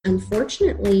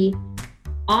unfortunately,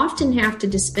 often have to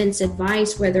dispense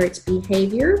advice, whether it's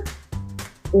behavior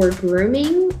or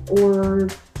grooming or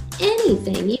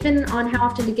anything, even on how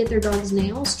often to get their dog's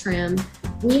nails trimmed.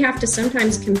 We have to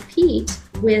sometimes compete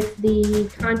with the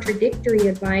contradictory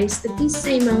advice that these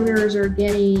same owners are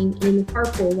getting in the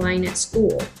carpool line at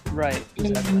school. Right,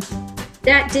 exactly. And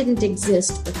that didn't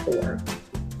exist before.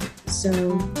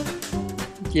 So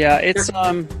yeah, it's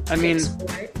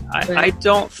I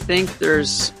don't think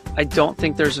there's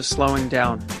a slowing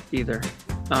down either.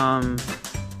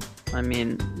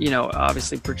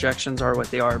 Obviously projections are what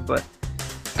they are, but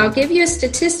I'll give you a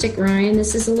statistic, Ryan.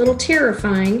 This is a little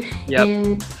terrifying. Yep.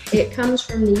 And it comes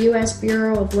from the U.S.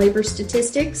 Bureau of Labor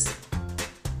Statistics.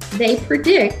 They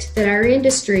predict that our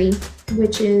industry,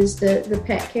 which is the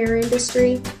pet care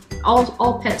industry,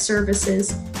 all pet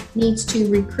services, needs to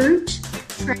recruit,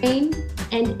 train,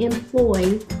 and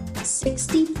employ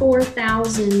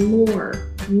 64,000 more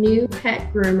new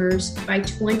pet groomers by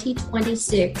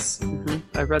 2026.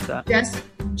 Mm-hmm. I read that.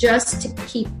 Just to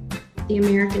keep the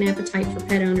American appetite for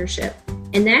pet ownership.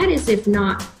 And that is if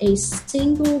not a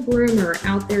single groomer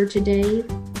out there today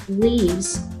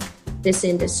leaves this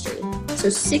industry. So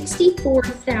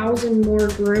 64,000 more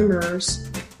groomers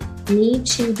need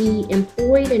to be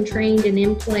employed and trained and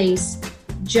in place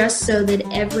just so that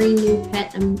every new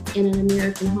pet in an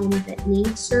American home that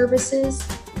needs services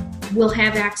will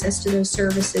have access to those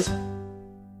services.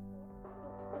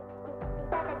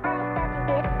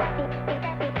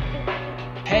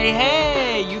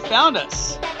 Hey, you found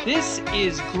us. This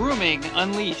is Grooming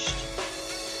Unleashed,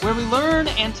 where we learn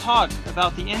and talk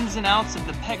about the ins and outs of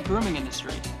the pet grooming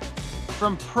industry.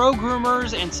 From pro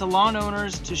groomers and salon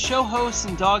owners to show hosts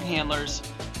and dog handlers,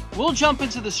 we'll jump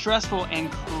into the stressful and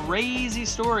crazy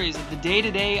stories of the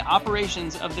day-to-day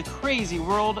operations of the crazy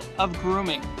world of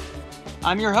grooming.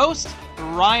 I'm your host,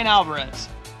 Ryan Alvarez.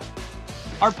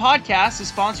 Our podcast is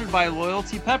sponsored by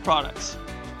Loyalty Pet Products.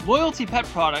 Loyalty Pet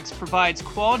Products provides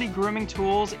quality grooming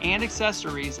tools and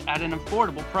accessories at an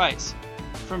affordable price.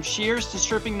 From shears to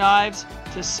stripping knives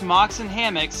to smocks and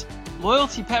hammocks,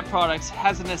 Loyalty Pet Products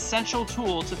has an essential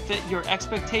tool to fit your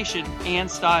expectation and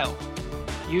style.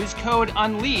 Use code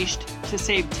UNLEASHED to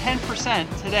save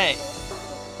 10% today.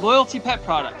 Loyalty Pet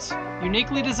Products,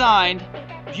 uniquely designed,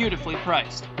 beautifully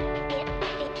priced.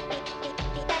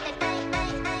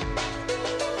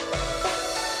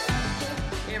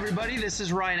 Hey everybody, this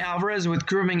is Ryan Alvarez with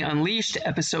Grooming Unleashed,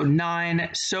 episode 9.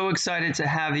 So excited to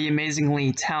have the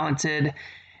amazingly talented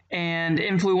and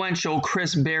influential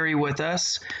Chris Berry with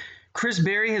us. Chris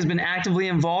Berry has been actively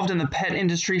involved in the pet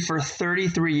industry for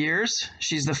 33 years.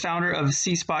 She's the founder of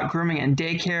C-Spot Grooming and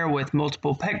Daycare with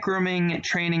multiple pet grooming,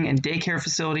 training, and daycare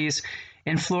facilities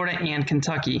in Florida and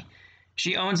Kentucky.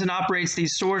 She owns and operates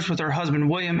these stores with her husband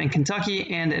William in Kentucky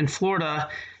and in Florida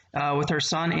with her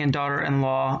son and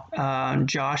daughter-in-law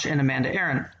Josh and Amanda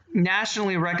Aaron.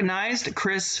 Nationally recognized,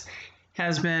 Chris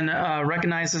has been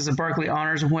recognized as a Barkley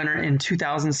Honors winner in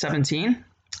 2017.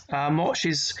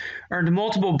 She's earned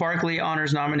multiple Barkley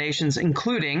Honors nominations,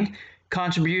 including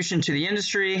Contribution to the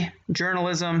Industry,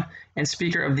 Journalism, and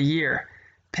Speaker of the Year,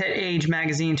 Pet Age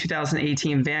Magazine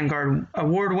 2018 Vanguard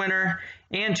Award winner,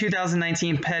 and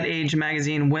 2019 Pet Age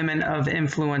Magazine Women of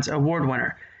Influence Award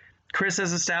winner. Chris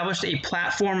has established a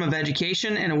platform of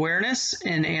education and awareness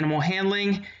in animal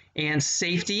handling and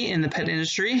safety in the pet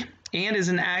industry, and is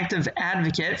an active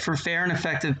advocate for fair and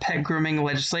effective pet grooming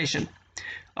legislation.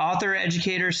 Author,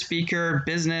 educator, speaker,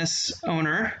 business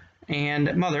owner,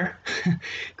 and mother,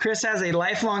 Chris has a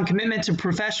lifelong commitment to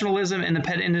professionalism in the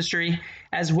pet industry,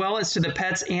 as well as to the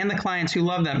pets and the clients who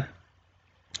love them.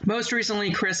 Most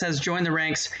recently, Chris has joined the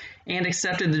ranks and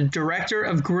accepted the Director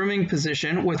of Grooming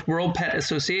position with World Pet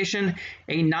Association,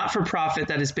 a not-for-profit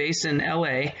that is based in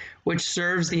LA, which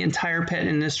serves the entire pet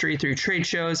industry through trade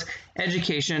shows,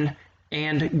 education,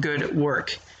 and good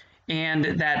work.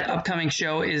 And that upcoming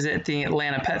show is at the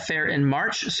Atlanta Pet Fair in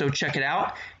March, so check it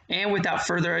out. And without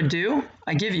further ado,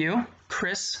 I give you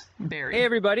Chris Berry. Hey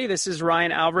everybody, this is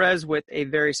Ryan Alvarez with a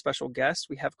very special guest.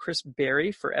 We have Chris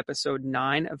Berry for episode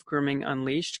 9 of Grooming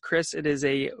Unleashed. Chris, it is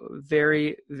a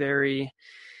very, very,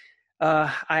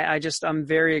 I'm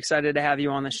very excited to have you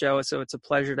on the show, so it's a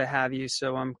pleasure to have you.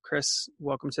 So Chris,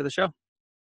 welcome to the show.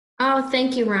 Oh,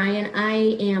 thank you, Ryan.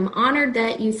 I am honored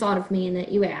that you thought of me and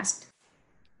that you asked.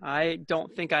 I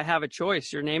don't think I have a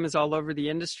choice. Your name is all over the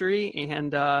industry,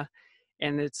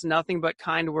 and it's nothing but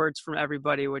kind words from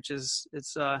everybody, which is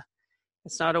it's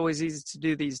not always easy to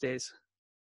do these days.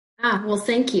 Well,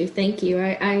 thank you.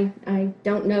 I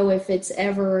don't know if it's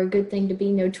ever a good thing to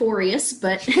be notorious,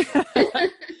 but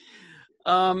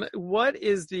What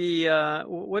is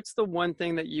what's the one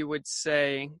thing that you would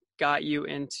say got you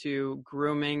into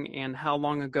grooming, and how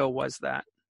long ago was that?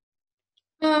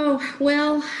 Oh,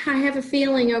 well, I have a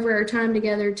feeling over our time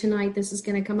together tonight, this is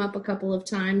going to come up a couple of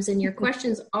times, and your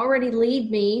questions already lead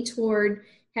me toward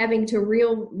having to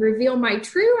reveal my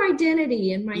true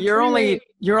identity and my You're true age.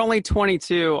 only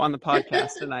 22 on the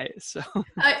podcast tonight, so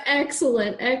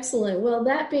Excellent, excellent. Well,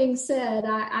 that being said,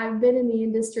 I've been in the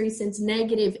industry since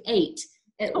 -8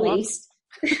 at least.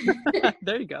 Awesome.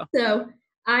 There you go. So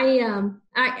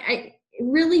I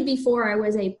really, before I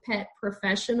was a pet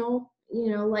professional,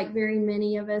 like very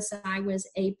many of us, I was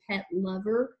a pet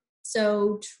lover.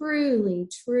 So truly,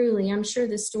 truly, I'm sure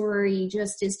the story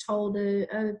just is told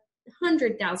a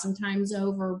 100,000 times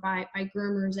over by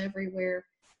groomers everywhere.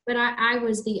 But I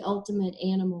was the ultimate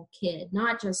animal kid,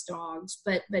 not just dogs,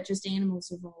 but just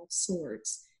animals of all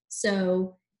sorts.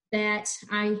 So that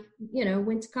I,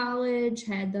 went to college,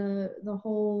 had the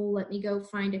whole let me go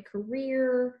find a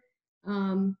career,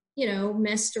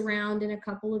 messed around in a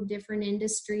couple of different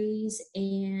industries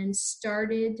and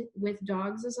started with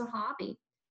dogs as a hobby.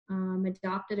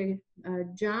 Adopted a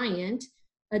giant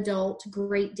adult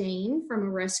Great Dane from a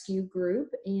rescue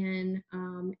group and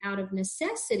out of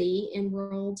necessity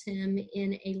enrolled him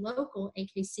in a local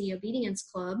AKC obedience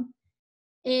club.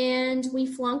 And we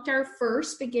flunked our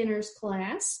first beginner's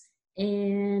class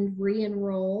and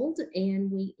re-enrolled,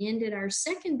 and we ended our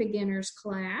second beginner's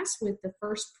class with the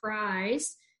first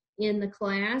prize in the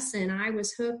class, and I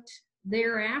was hooked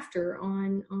thereafter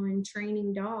on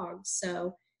training dogs.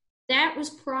 So that was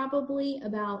probably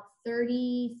about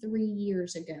 33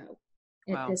 years ago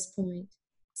at this point.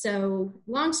 So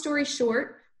long story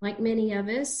short, like many of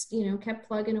us, kept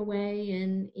plugging away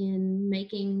in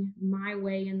making my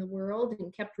way in the world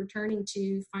and kept returning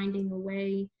to finding a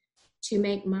way to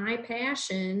make my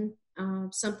passion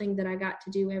something that I got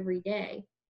to do every day.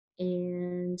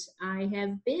 And I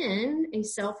have been a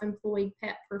self-employed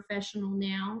pet professional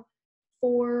now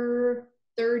for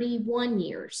 31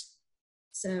 years.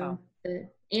 So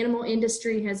the animal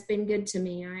industry has been good to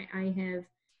me. I have,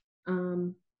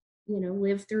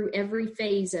 lived through every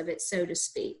phase of it, so to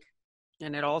speak.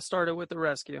 And it all started with the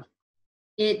rescue.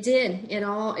 It did. It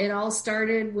all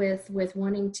started with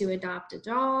wanting to adopt a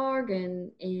dog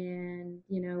and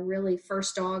really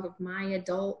first dog of my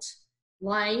adult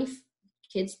life.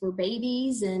 Kids were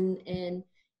babies and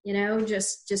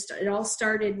just it all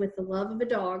started with the love of a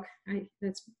dog.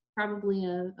 That's probably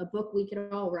a book we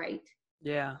could all write.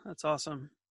 Yeah, that's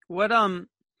awesome. What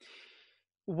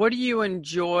do you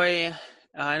enjoy?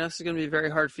 I know this is going to be very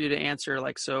hard for you to answer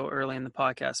like so early in the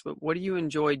podcast, but what do you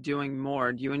enjoy doing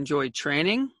more? Do you enjoy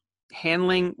training,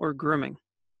 handling, or grooming?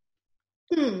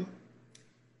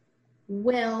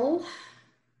 Well,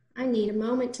 I need a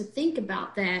moment to think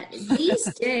about that.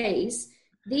 These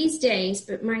days,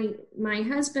 but my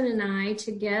husband and I,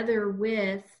 together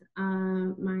with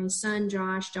my son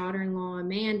Josh, daughter-in-law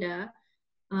Amanda,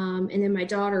 and then my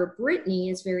daughter Brittany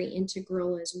is very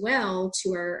integral as well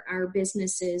to our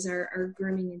businesses, our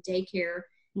grooming and daycare.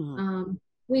 Mm-hmm.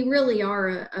 We really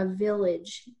are a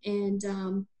village, and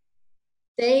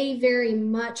they very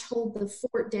much hold the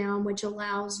fort down, which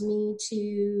allows me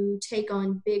to take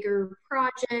on bigger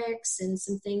projects and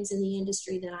some things in the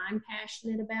industry that I'm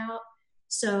passionate about.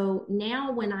 So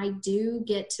now when I do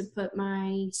get to put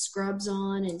my scrubs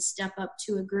on and step up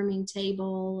to a grooming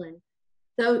table, and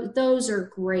those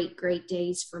are great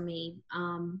days for me.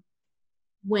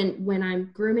 When I'm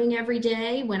grooming every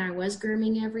day, when I was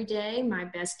grooming every day, my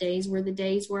best days were the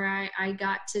days where I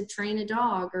got to train a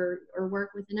dog or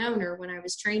work with an owner. When I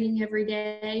was training every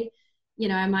day,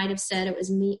 I might have said it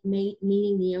was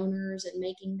meeting the owners and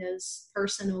making those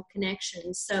personal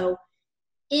connections. So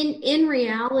in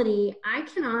reality, I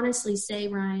can honestly say,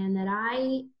 Ryan, that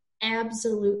I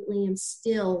absolutely am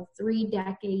still 3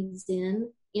 decades in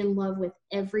love with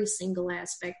every single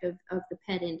aspect of the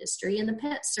pet industry and the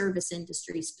pet service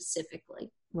industry specifically.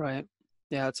 Right.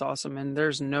 Yeah, it's awesome. And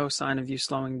there's no sign of you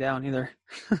slowing down either.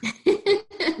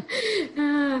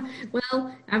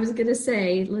 Well, I was going to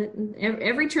say,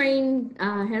 every train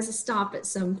has a stop at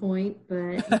some point,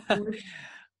 but...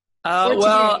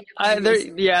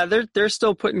 they're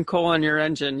still putting coal in your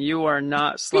engine. You are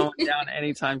not slowing down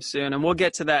anytime soon. And we'll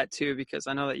get to that too, because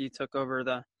I know that you took over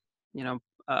the,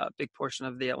 big portion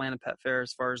of the Atlanta Pet Fair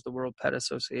as far as the World Pet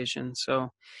Association.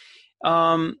 So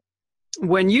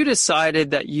when you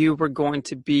decided that you were going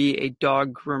to be a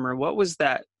dog groomer, what was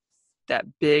that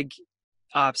big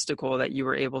obstacle that you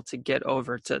were able to get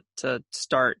over to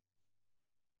start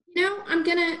I'm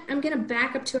gonna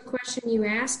back up to a question you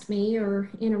asked me, or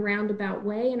in a roundabout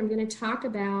way, and I'm gonna talk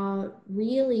about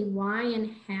really why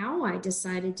and how I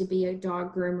decided to be a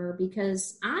dog groomer,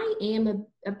 because I am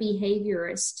a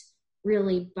behaviorist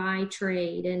really by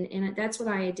trade, and that's what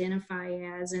I identify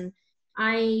as. And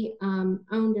I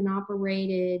owned and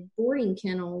operated boarding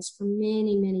kennels for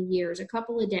many, many years, a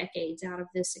couple of decades out of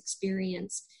this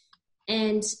experience.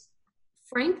 And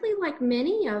frankly, like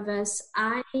many of us,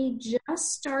 I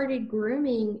just started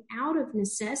grooming out of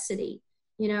necessity.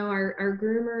 Our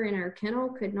groomer in our kennel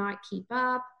could not keep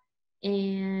up.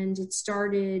 And it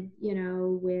started,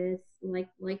 with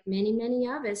like many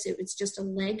of us, it was just a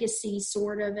legacy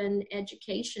sort of an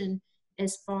education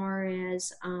as far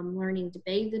as learning to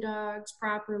bathe the dogs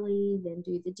properly, then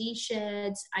do the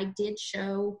de-sheds. I did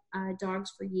show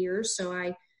dogs for years, so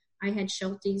I had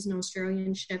Shelties and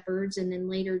Australian Shepherds, and then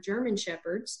later German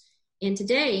Shepherds. And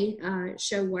today,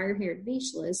 show wire-haired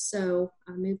Vizslas. So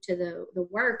I moved to the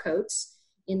wire coats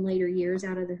in later years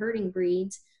out of the herding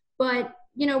breeds. But,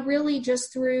 really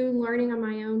just through learning on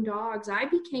my own dogs, I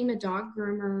became a dog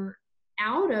groomer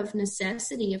out of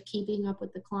necessity of keeping up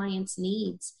with the client's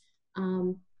needs.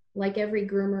 Like every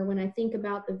groomer, when I think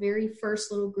about the very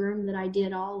first little groom that I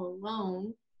did all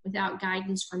alone, without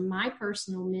guidance from my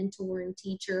personal mentor and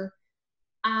teacher,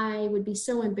 I would be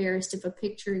so embarrassed if a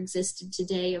picture existed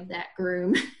today of that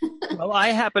groom. Well, I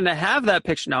happen to have that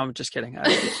picture. No, I'm just kidding.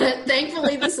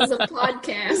 Thankfully, this is a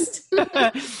podcast.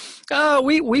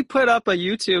 We put up a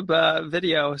YouTube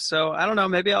video, so I don't know.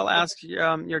 Maybe I'll ask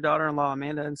your daughter-in-law,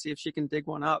 Amanda, and see if she can dig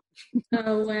one up.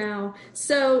 Oh, wow.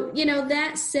 So,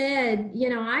 that said,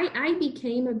 I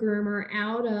became a groomer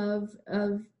out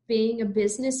of being a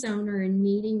business owner and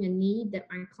meeting a need that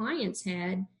my clients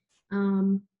had.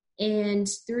 And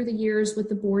through the years with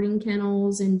the boarding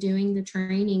kennels and doing the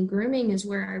training, grooming is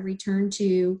where I returned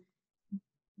to,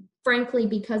 frankly,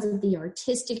 because of the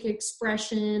artistic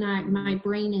expression. My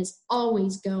brain is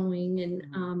always going,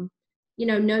 and,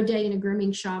 no day in a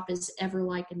grooming shop is ever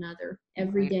like another.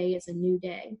 Every day is a new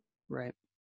day. Right.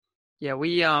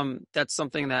 Yeah, that's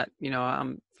something that,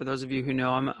 for those of you who know,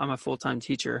 I'm a full-time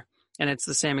teacher, and it's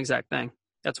the same exact thing.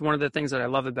 That's one of the things that I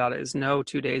love about it, is no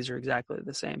 2 days are exactly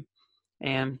the same.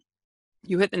 And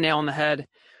you hit the nail on the head.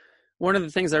 One of the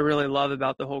things I really love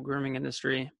about the whole grooming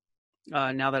industry,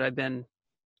 now that I've been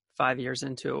 5 years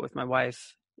into it with my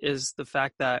wife, is the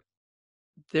fact that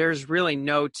there's really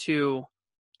no two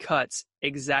cuts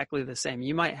exactly the same.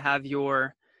 You might have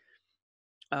your,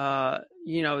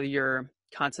 your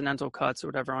continental cuts or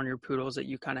whatever on your poodles that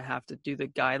you kind of have to do the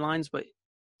guidelines, but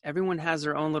everyone has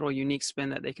their own little unique spin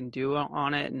that they can do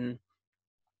on it. And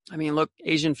I mean, look,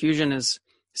 Asian fusion is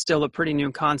still a pretty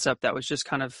new concept that was just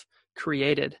kind of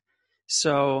created.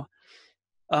 So,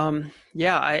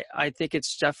 I think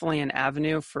it's definitely an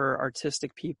avenue for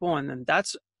artistic people. And then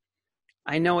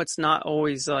I know it's not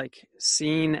always like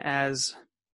seen as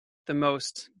the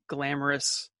most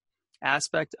glamorous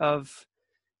aspect of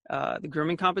the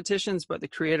grooming competitions, but the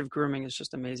creative grooming is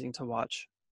just amazing to watch.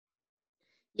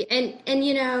 Yeah,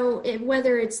 and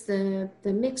whether it's the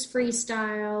mixed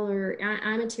freestyle, or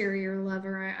I'm a terrier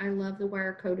lover. I love the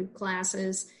wire coated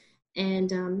classes,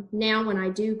 and now when I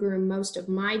do groom, most of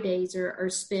my days are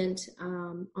spent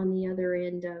on the other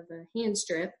end of a hand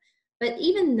strip. But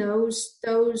even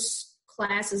those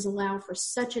classes allow for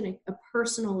such a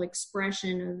personal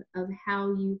expression of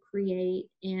how you create.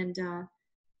 And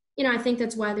I think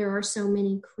that's why there are so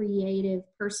many creative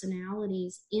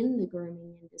personalities in the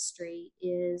grooming industry,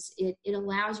 is it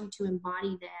allows you to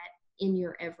embody that in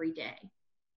your everyday.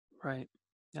 Right.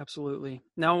 Absolutely.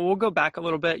 Now we'll go back a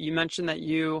little bit. You mentioned that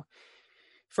you,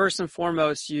 first and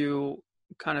foremost, you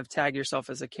kind of tag yourself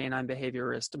as a canine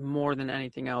behaviorist more than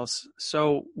anything else.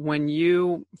 So when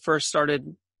you first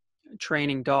started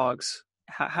training dogs,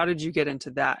 how did you get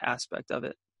into that aspect of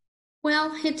it?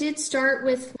 Well, it did start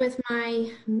with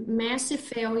my massive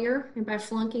failure by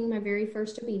flunking my very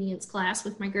first obedience class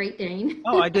with my Great Dane.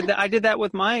 Oh, I did that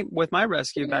with my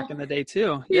rescue back in the day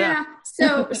too. Yeah.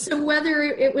 So whether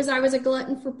it was I was a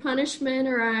glutton for punishment,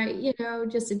 or I,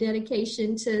 just a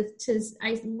dedication to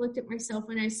I looked at myself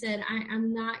and I said,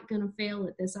 I'm not going to fail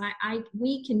at this.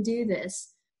 We can do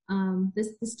this.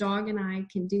 This dog and I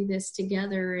can do this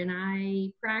together. And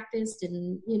I practiced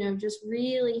and, just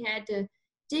really had to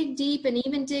dig deep, and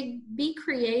even be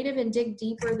creative and dig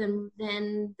deeper than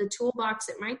the toolbox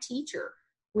that my teacher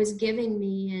was giving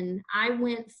me. And I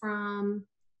went from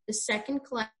the second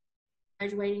class,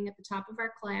 graduating at the top of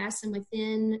our class, and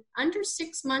within under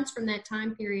 6 months from that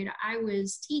time period, I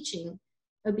was teaching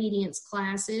obedience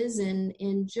classes,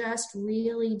 and just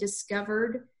really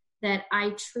discovered that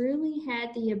I truly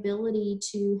had the ability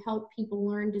to help people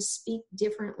learn to speak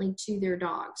differently to their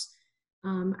dogs.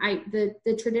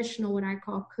 The traditional, what I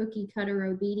call cookie cutter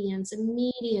obedience,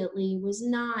 immediately was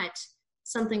not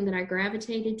something that I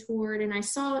gravitated toward, and I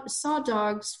saw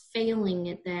dogs failing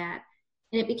at that,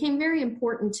 and it became very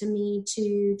important to me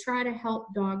to try to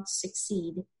help dogs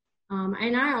succeed.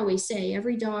 And I always say,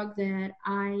 every dog that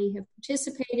I have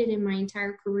participated in my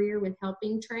entire career with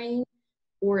helping train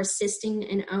or assisting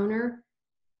an owner,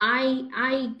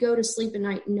 I go to sleep at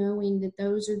night knowing that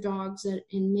those are dogs that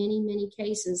in many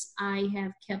cases I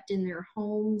have kept in their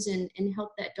homes and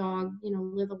helped that dog,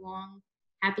 live a long,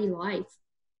 happy life.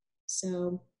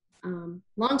 So,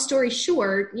 long story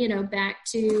short, back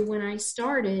to when I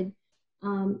started,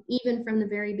 even from the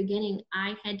very beginning,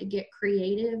 I had to get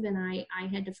creative, and I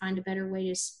had to find a better way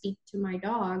to speak to my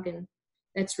dog. And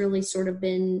that's really sort of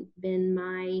been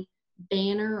my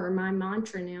banner or my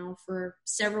mantra now for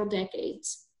several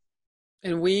decades.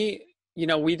 And we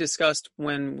discussed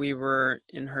when we were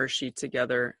in Hershey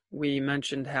together, we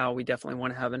mentioned how we definitely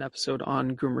want to have an episode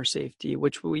on groomer safety,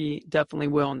 which we definitely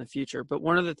will in the future. But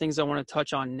one of the things I want to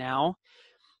touch on now,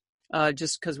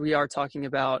 just because we are talking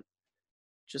about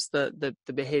just the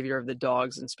behavior of the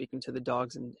dogs and speaking to the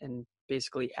dogs and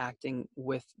basically acting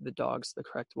with the dogs the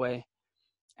correct way.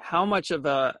 How much of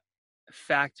a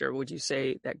factor would you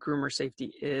say that groomer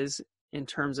safety is in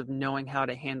terms of knowing how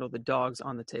to handle the dogs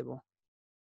on the table?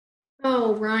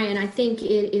 Oh, Ryan, I think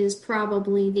it is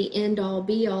probably the end all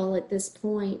be all at this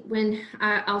point. When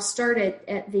I'll start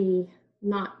at the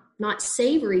not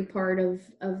savory part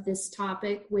of this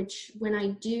topic, which when I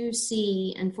do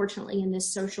see, unfortunately, in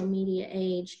this social media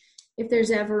age, if there's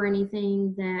ever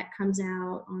anything that comes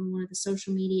out on one of the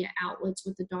social media outlets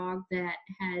with a dog that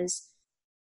has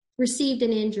received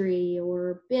an injury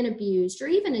or been abused or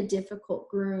even a difficult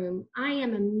groom, I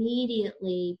am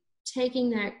immediately taking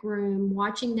that groom,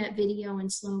 watching that video in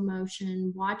slow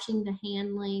motion, watching the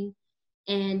handling.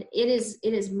 And it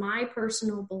is my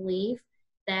personal belief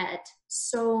that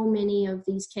so many of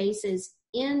these cases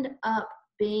end up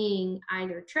being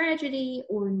either tragedy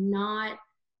or not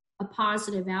a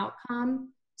positive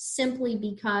outcome, simply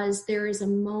because there is a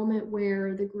moment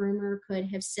where the groomer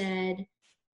could have said,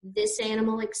 this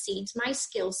animal exceeds my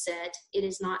skill set, it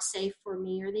is not safe for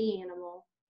me or the animal.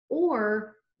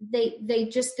 Or they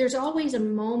just, there's always a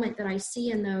moment that I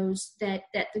see in those that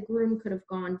the groom could have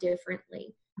gone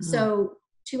differently. Mm-hmm. So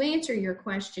to answer your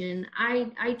question,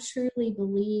 I truly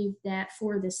believe that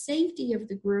for the safety of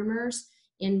the groomers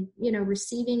in,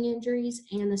 receiving injuries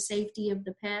and the safety of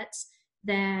the pets,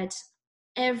 that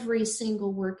every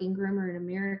single working groomer in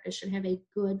America should have a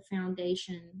good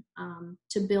foundation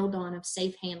to build on of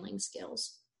safe handling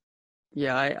skills.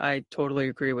 Yeah, I totally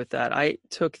agree with that. I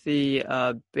took the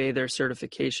Bather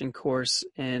certification course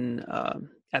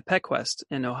at PetQuest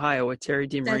in Ohio with Terry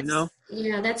DiMarino.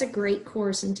 That's a great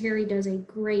course, and Terry does a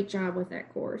great job with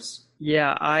that course.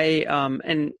 Yeah, I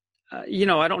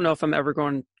don't know if I'm ever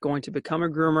going to become a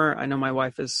groomer. I know my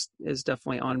wife is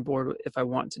definitely on board if I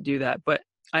want to do that, but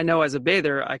I know as a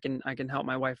bather, I can help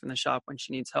my wife in the shop when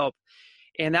she needs help.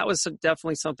 And that was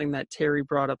definitely something that Terry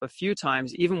brought up a few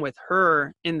times, even with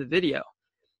her in the video,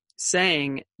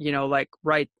 saying, like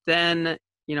right then,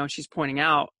 she's pointing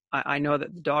out, I know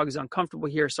that the dog is uncomfortable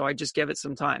here, so I just give it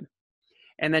some time.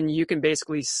 And then you can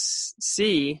basically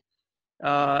see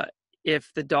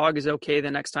if the dog is okay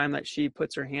the next time that she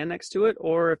puts her hand next to it,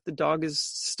 or if the dog is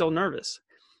still nervous.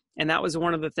 And that was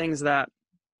one of the things that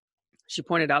she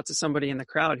pointed out to somebody in the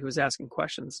crowd who was asking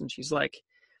questions. And she's like,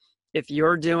 if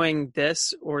you're doing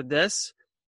this or this,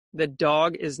 the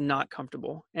dog is not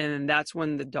comfortable. And that's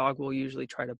when the dog will usually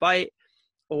try to bite,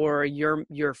 or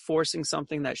you're forcing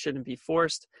something that shouldn't be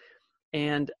forced.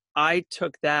 And I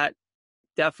took that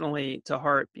definitely to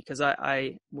heart, because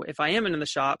I if I am in the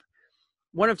shop,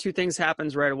 one of two things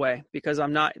happens right away, because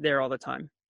I'm not there all the time.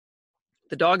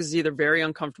 The dog is either very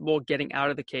uncomfortable getting out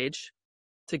of the cage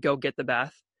to go get the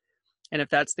bath. And if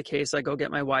that's the case, I go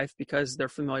get my wife because they're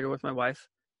familiar with my wife.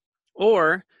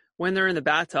 Or when they're in the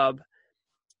bathtub,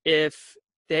 if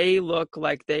they look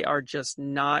like they are just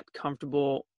not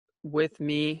comfortable with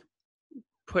me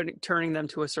turning them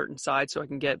to a certain side so I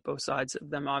can get both sides of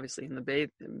them, obviously in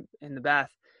the bath,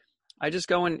 I just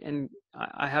go and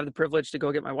I have the privilege to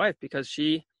go get my wife, because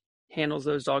she handles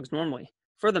those dogs normally.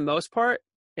 For the most part,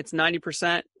 it's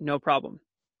 90%, no problem.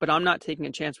 But I'm not taking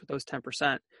a chance with those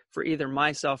 10% for either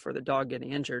myself or the dog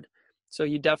getting injured. So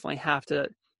you definitely have to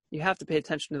pay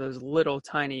attention to those little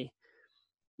tiny,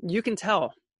 you can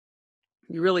tell.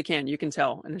 You really can. You can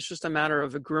tell. And it's just a matter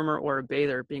of a groomer or a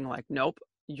bather being like, nope,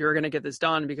 you're going to get this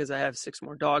done because I have 6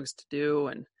 more dogs to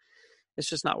do. it's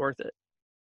just not worth it.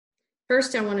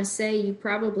 First, I want to say you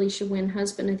probably should win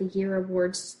Husband of the Year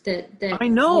awards that I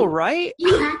know, right?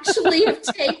 You actually have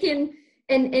taken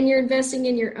and you're investing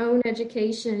in your own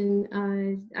education.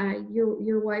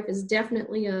 Your wife is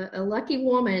definitely a lucky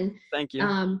woman. Thank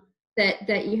you.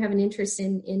 That you have an interest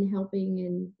in helping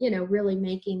and, you know, really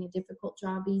making a difficult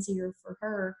job easier for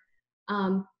her.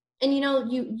 And, you know,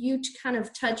 you kind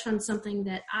of touch on something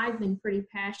that I've been pretty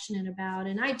passionate about,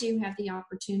 and I do have the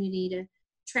opportunity to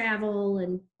travel,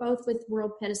 and both with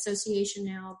World Pet Association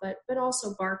now, but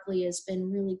also Barkley has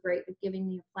been really great with giving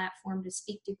me a platform to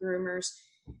speak to groomers.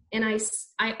 And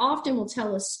I often will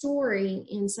tell a story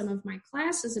in some of my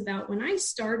classes about when I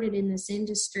started in this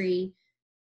industry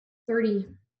 30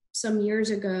 some years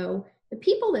ago. The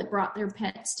people that brought their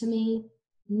pets to me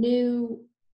knew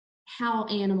how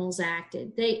animals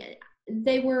acted.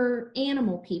 They were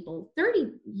animal people.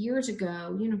 30 years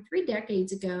ago, you know, 3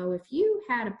 decades ago, if you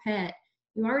had a pet,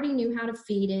 you already knew how to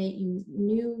feed it. You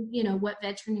knew, you know, what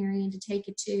veterinarian to take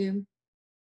it to.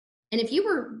 And if you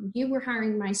were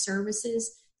hiring my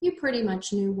services, you pretty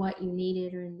much knew what you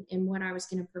needed and what I was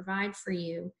going to provide for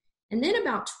you. And then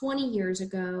about 20 years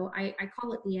ago, I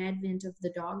call it the advent of the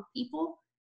dog people.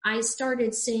 I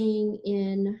started seeing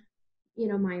in, you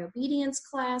know, my obedience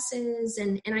classes,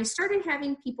 and I started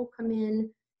having people come in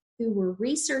who were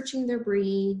researching their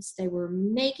breeds. They were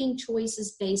making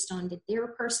choices based on, did their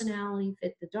personality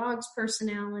fit the dog's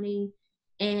personality?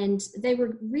 And they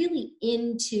were really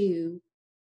into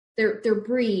their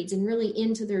breeds and really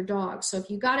into their dogs. So if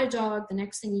you got a dog, the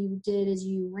next thing you did is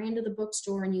you ran to the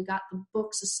bookstore and you got the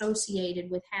books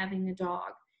associated with having a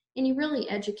dog, and you really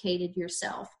educated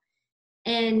yourself.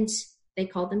 And they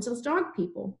called themselves dog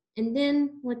people. And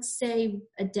then let's say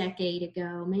a decade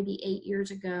ago, maybe 8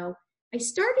 years ago, I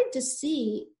started to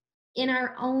see in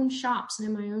our own shops and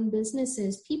in my own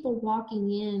businesses, people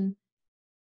walking in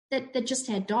that just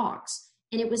had dogs.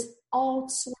 And it was all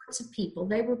sorts of people.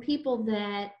 They were people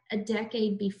that a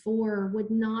decade before would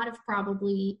not have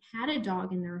probably had a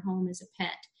dog in their home as a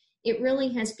pet. It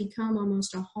really has become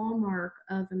almost a hallmark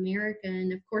of America.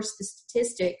 And of course, the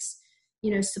statistics,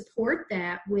 you know, support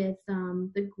that with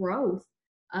the growth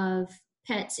of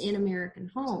pets in American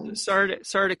homes.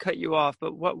 Sorry to cut you off,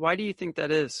 but why do you think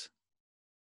that is?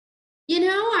 You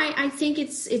know, I think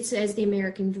it's as the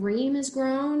American dream has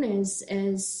grown,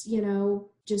 as you know,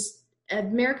 just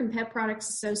American Pet Products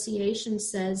Association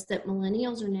says that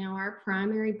millennials are now our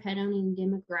primary pet owning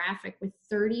demographic, with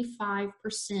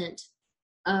 35%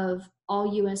 of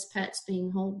all U.S. pets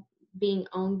being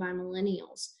owned by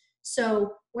millennials.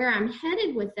 So where I'm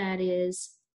headed with that is,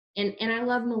 and I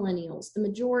love millennials. The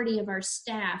majority of our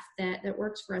staff that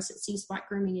works for us at C-Spot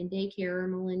Grooming and Daycare are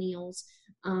millennials.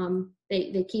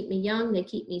 They keep me young, they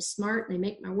keep me smart, and they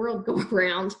make my world go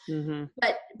around. Mm-hmm.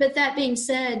 But that being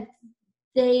said,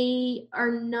 they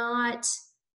are not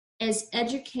as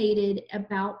educated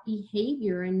about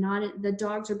behavior, and the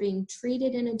dogs are being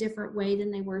treated in a different way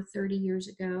than they were 30 years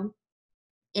ago.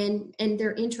 And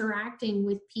they're interacting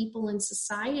with people in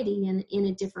society in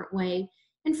a different way.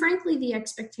 And frankly, the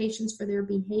expectations for their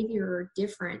behavior are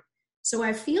different. So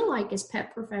I feel like as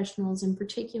pet professionals, and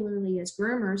particularly as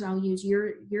groomers, I'll use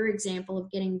your example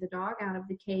of getting the dog out of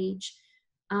the cage.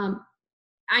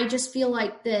 I just feel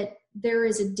like that there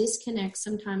is a disconnect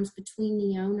sometimes between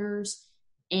the owners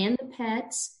and the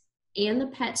pets and the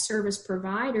pet service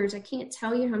providers. I can't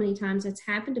tell you how many times that's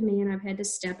happened to me, and I've had to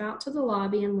step out to the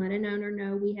lobby and let an owner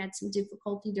know we had some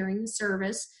difficulty during the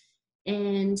service.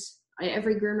 And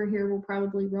every groomer here will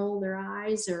probably roll their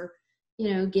eyes or,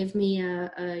 you know, give me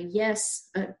a yes,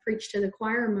 a preach to the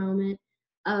choir moment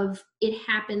of it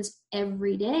happens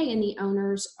every day, and the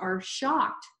owners are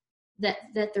shocked that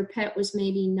their pet was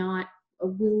maybe not a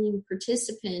willing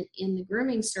participant in the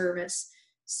grooming service.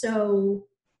 So,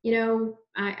 you know,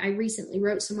 I recently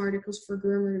wrote some articles for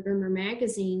Groomer to Groomer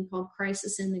magazine called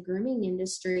Crisis in the Grooming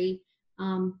Industry.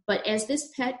 But as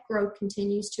this pet growth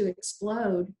continues to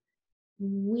explode,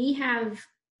 we have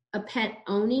a pet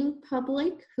owning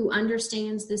public who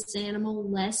understands this animal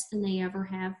less than they ever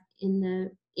have in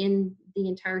the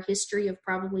entire history of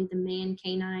probably the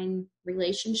man-canine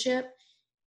relationship.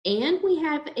 And we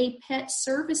have a pet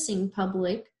servicing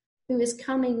public who is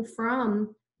coming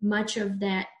from much of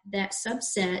that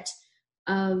subset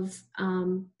of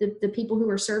the people who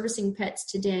are servicing pets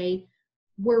today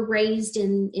were raised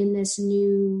in this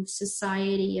new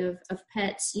society of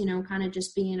pets, you know, kind of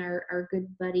just being our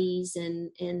good buddies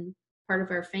and part of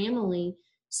our family.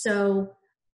 So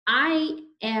I,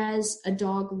 as a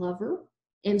dog lover,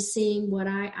 am seeing what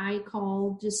I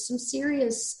call just some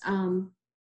serious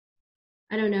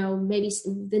I don't know, maybe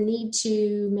the need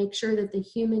to make sure that the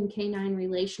human canine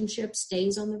relationship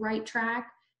stays on the right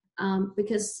track,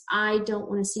 because I don't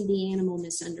want to see the animal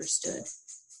misunderstood.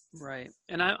 Right.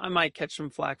 And I might catch some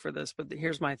flack for this, but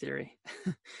here's my theory.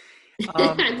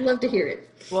 I'd love to hear it.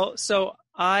 Well, so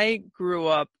I grew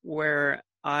up where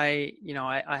I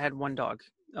had one dog.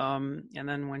 And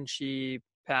then when she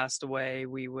passed away,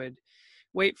 we would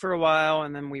wait for a while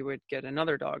and then we would get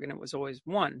another dog, and it was always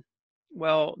one.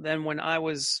 Well, then when I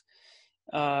was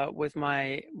with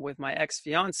my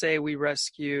ex-fiance, we'd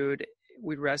rescued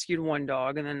one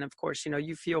dog, and then of course,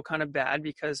 you feel kind of bad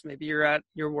because maybe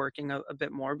you're working a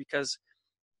bit more, because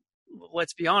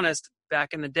let's be honest,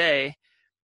 back in the day,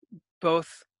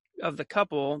 both of the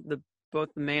couple,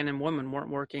 both the man and woman weren't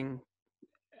working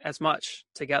as much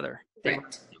together.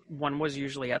 One was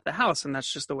usually at the house, and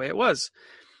that's just the way it was.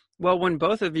 Well, when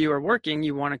both of you are working,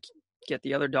 you want to get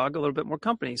the other dog a little bit more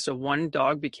company. So one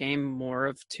dog became more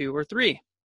of two or three.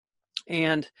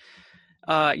 And,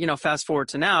 fast forward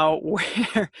to now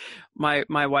where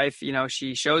my wife,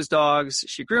 she shows dogs,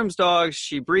 she grooms dogs,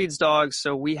 she breeds dogs.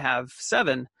 So we have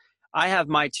 7. I have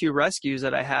my 2 rescues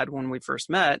that I had when we first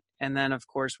met. And then of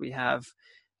course we have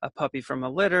a puppy from a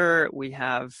litter. We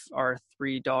have our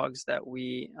 3 dogs that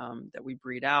we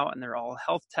breed out, and they're all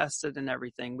health tested and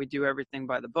everything. We do everything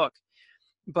by the book.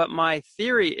 But my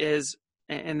theory is,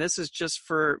 and this is just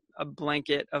for a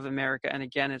blanket of America, and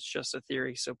again, it's just a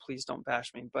theory, so please don't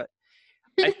bash me, but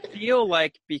I feel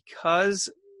like because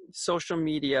social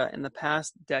media in the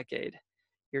past decade,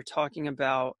 you're talking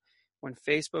about when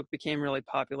Facebook became really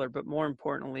popular, but more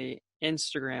importantly,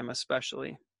 Instagram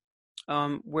especially,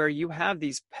 where you have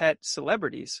these pet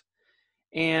celebrities,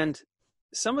 and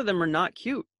some of them are not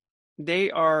cute.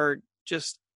 They are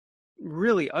just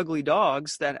really ugly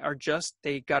dogs that are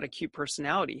they got a cute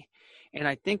personality. And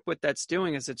I think what that's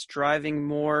doing is it's driving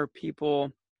more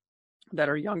people that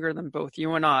are younger than both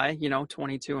you and I,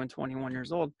 22 and 21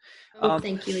 years old.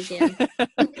 Thank you again.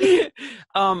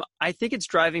 I think it's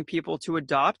driving people to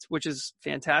adopt, which is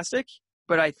fantastic.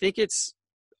 But I think it's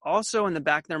also in the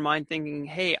back of their mind thinking,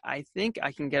 hey, I think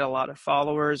I can get a lot of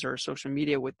followers or social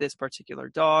media with this particular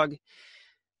dog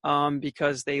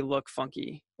because they look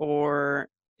funky.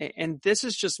 And this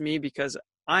is just me because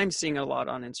I'm seeing a lot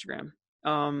on Instagram.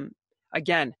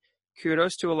 Again,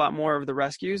 kudos to a lot more of the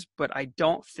rescues, but I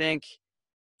don't think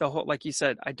like you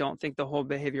said, I don't think the whole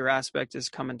behavior aspect is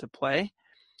come into play.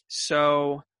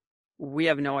 So we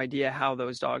have no idea how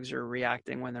those dogs are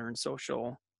reacting when they're in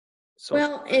social.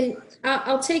 Well, and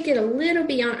I'll take it a little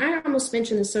beyond. I almost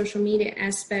mentioned the social media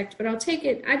aspect, but I'll take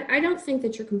it. I don't think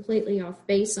that you're completely off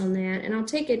base on that. And I'll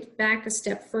take it back a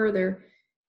step further.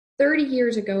 30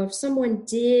 years ago, if someone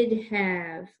did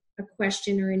have a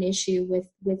question or an issue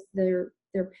with their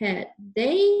pet,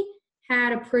 they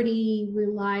had a pretty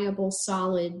reliable,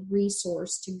 solid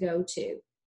resource to go to.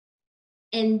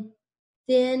 And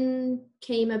then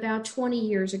came about 20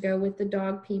 years ago with the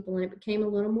dog people, and it became a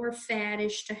little more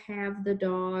faddish to have the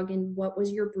dog, and what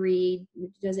was your breed?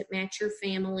 Does it match your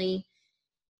family?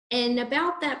 And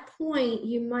about that point,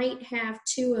 you might have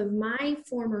 2 of my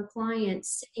former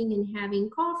clients sitting and having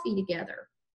coffee together.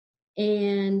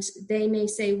 And they may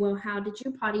say, well, how did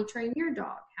you potty train your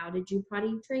dog? How did you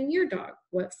potty train your dog?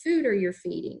 What food are you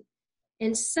feeding?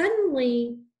 And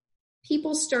suddenly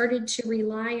people started to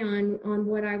rely on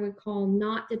what I would call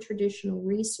not the traditional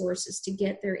resources to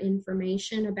get their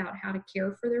information about how to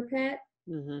care for their pet.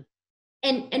 Mm-hmm.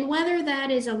 And whether that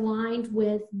is aligned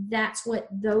with that's what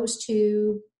those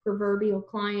 2 proverbial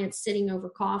clients sitting over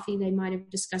coffee, they might have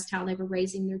discussed how they were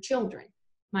raising their children.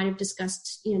 Might have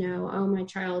discussed, oh, my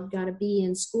child got a B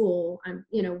in school.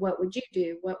 What would you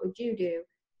do? What would you do?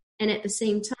 And at the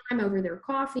same time, over their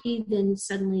coffee, then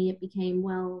suddenly it became,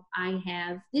 well, I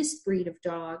have this breed of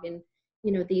dog, and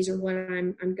these are what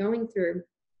I'm going through,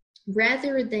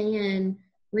 rather than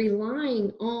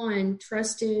relying on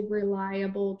trusted,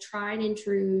 reliable, tried and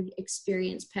true,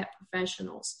 experienced pet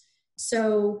professionals.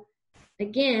 So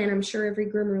again, I'm sure every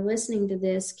groomer listening to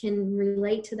this can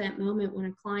relate to that moment when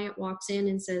a client walks in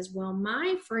and says, well,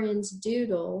 my friend's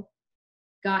doodle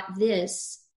got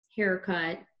this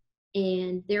haircut,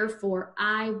 and therefore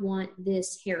I want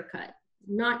this haircut.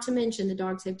 Not to mention the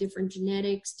dogs have different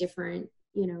genetics, different,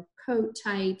 coat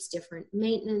types, different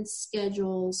maintenance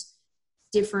schedules,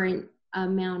 different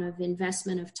amount of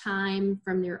investment of time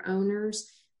from their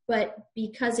owners. But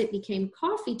because it became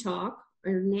coffee talk,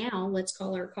 or now let's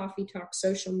call our coffee talk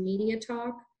social media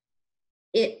talk,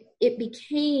 it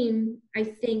became, I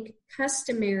think,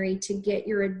 customary to get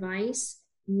your advice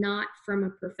not from a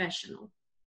professional.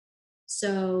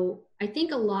 So I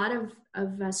think a lot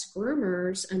of us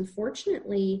groomers,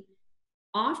 unfortunately,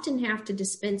 often have to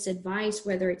dispense advice,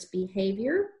 whether it's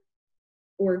behavior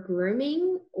or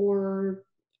grooming or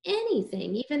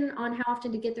anything, even on how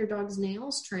often to get their dog's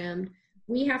nails trimmed.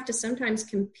 We have to sometimes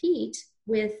compete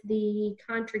with the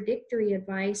contradictory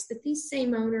advice that these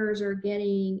same owners are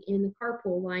getting in the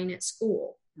carpool line at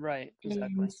school. Right,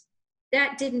 exactly. And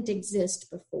that didn't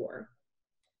exist before.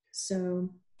 So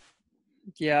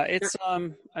yeah, it's I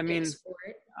mean, for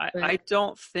it, I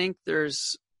don't think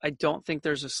there's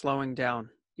a slowing down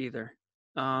either.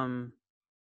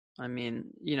 I mean,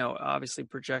 obviously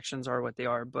projections are what they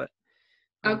are, but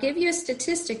I'll give you a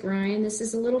statistic, Ryan. This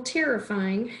is a little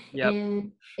terrifying, yep.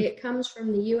 and it comes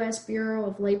from the U.S. Bureau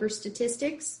of Labor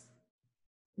Statistics.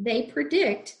 They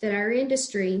predict that our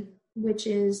industry, which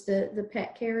is the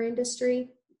pet care industry,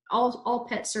 all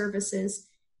pet services,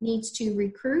 needs to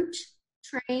recruit,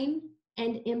 train,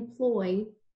 and employ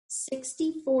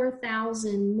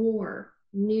 64,000 more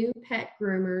new pet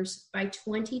groomers by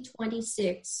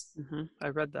 2026. I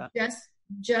read that.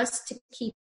 Just to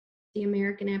keep the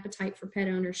American appetite for pet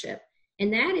ownership.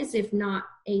 And that is if not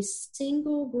a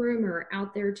single groomer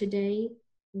out there today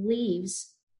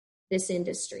leaves this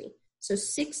industry. So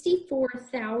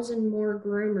 64,000 more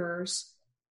groomers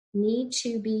need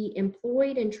to be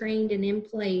employed and trained and in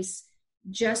place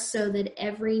just so that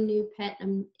every new pet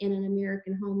in an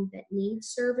American home that needs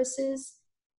services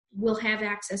will have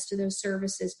access to those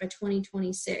services by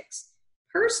 2026.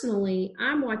 Personally,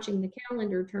 I'm watching the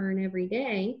calendar turn every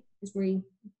day as we,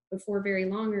 before very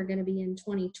long, are going to be in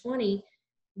 2020,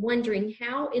 wondering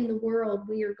how in the world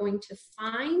we are going to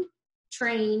find,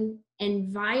 train,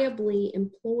 and viably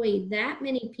employ that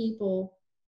many people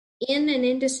in an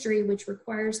industry which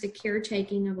requires the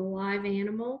caretaking of a live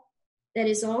animal that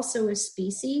is also a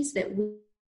species that we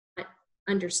don't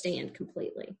understand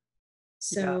completely.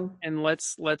 So, yeah. And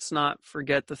let's not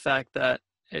forget the fact that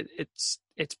it's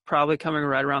probably coming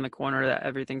right around the corner that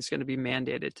everything's going to be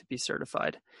mandated to be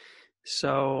certified.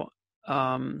 So,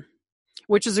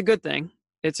 which is a good thing.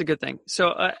 It's a good thing.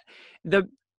 So, the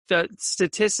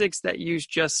statistics that you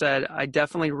just said, I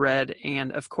definitely read,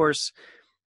 and of course,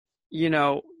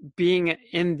 being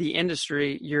in the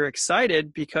industry, you're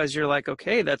excited because you're like,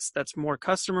 okay, that's more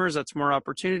customers, that's more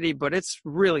opportunity, but it's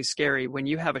really scary when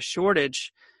you have a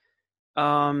shortage.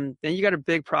 Then you got a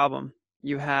big problem.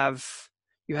 You have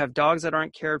dogs that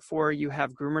aren't cared for, you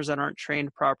have groomers that aren't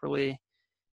trained properly.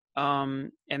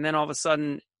 And then all of a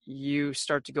sudden you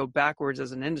start to go backwards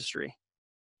as an industry.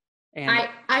 And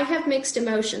I have mixed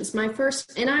emotions.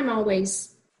 And I'm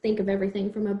always think of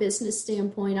everything from a business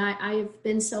standpoint. I have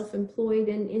been self-employed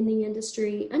in the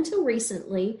industry until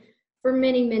recently for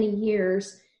many, many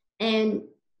years. And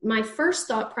my first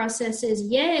thought process is,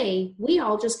 yay, we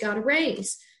all just got a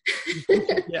raise.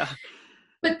 yeah.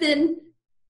 But then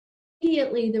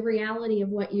immediately the reality of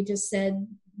what you just said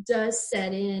does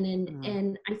set in.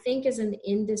 And I think as an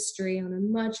industry on a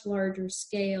much larger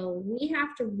scale, we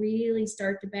have to really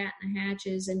start to batten the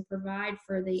hatches and provide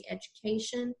for the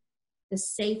education, the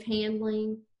safe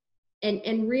handling,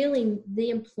 and really the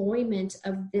employment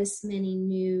of this many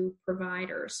new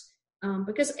providers.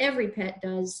 Because every pet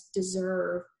does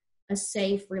deserve a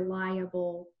safe,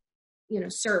 reliable,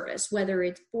 service, whether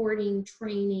it's boarding,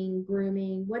 training,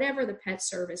 grooming, whatever the pet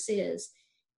service is.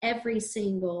 Every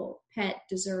single pet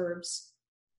deserves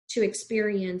to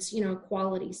experience,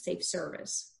 quality, safe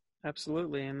service.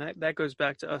 Absolutely. And that goes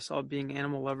back to us all being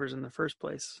animal lovers in the first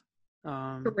place.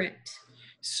 Correct.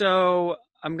 So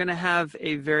I'm going to have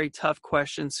a very tough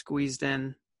question squeezed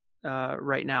in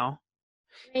right now.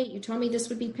 Hey, you told me this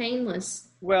would be painless.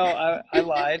 Well, I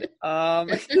lied.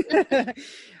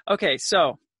 Okay,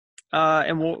 so,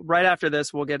 and right after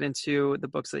this, we'll get into the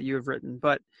books that you have written.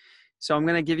 But so I'm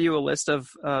going to give you a list of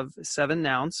 7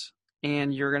 nouns,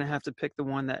 and you're going to have to pick the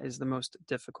one that is the most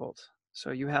difficult.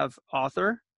 So you have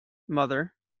author,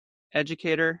 mother,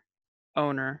 educator,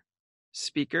 owner,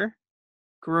 speaker,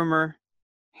 groomer,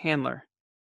 handler.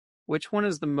 Which one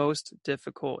is the most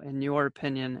difficult in your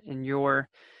opinion in your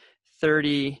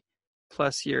 30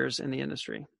 plus years in the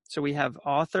industry? So we have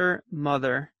author,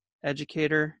 mother,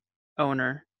 educator,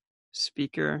 owner,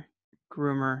 speaker,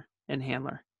 groomer, and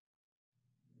handler.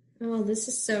 Oh, this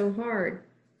is so hard.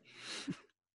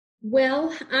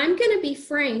 Well, I'm going to be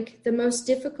frank. The most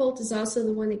difficult is also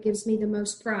the one that gives me the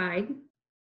most pride.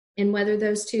 And whether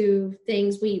those two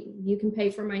things, you can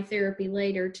pay for my therapy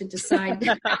later to decide.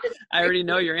 I already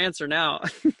know your answer now.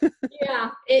 Yeah,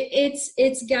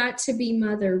 it's got to be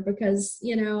mother because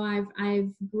I've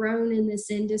grown in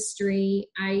this industry.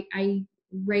 I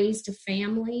raised a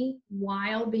family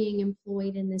while being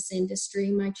employed in this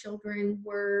industry. My children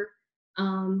were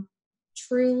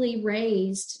truly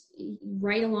raised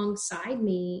right alongside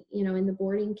me, in the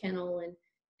boarding kennel, and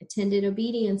attended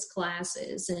obedience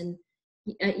classes. And,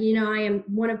 I am,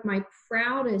 one of my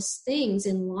proudest things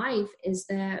in life is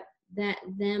that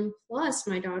them plus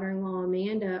my daughter-in-law,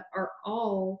 Amanda, are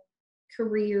all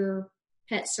career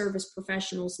pet service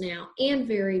professionals now and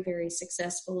very, very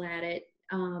successful at it.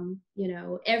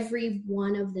 Every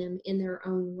one of them in their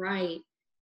own right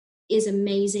is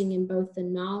amazing in both the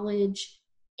knowledge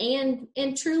and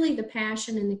truly the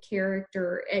passion and the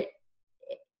character.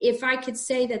 If I could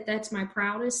say that that's my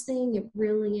proudest thing, it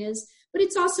really is. But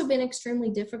it's also been extremely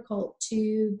difficult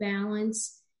to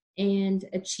balance and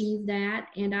achieve that.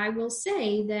 And I will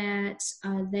say that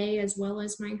they, as well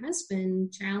as my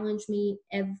husband, challenge me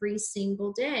every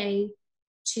single day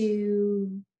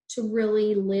to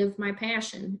really live my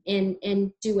passion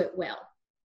and do it well.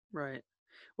 Right.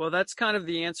 Well, that's kind of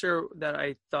the answer that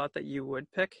I thought that you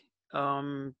would pick.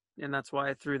 And that's why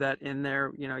I threw that in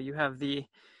there. You have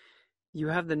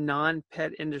the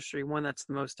non-pet industry one that's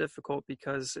the most difficult,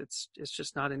 because it's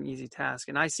just not an easy task.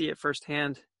 And I see it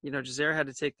firsthand. Jazair had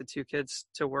to take the 2 kids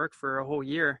to work for a whole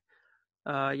year.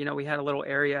 We had a little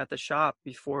area at the shop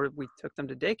before we took them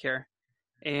to daycare.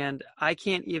 And I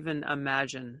can't even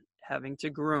imagine having to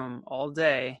groom all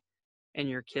day and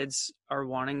your kids are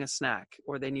wanting a snack,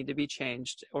 or they need to be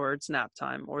changed, or it's nap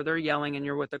time, or they're yelling and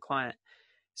you're with a client.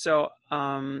 So,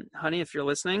 honey, if you're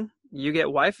listening, you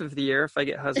get wife of the year if I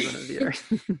get husband of the year.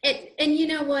 and you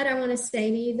know what I want to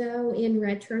say to you, though, in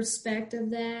retrospect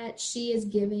of that, she is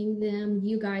giving them,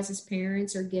 you guys as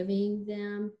parents are giving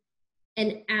them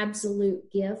an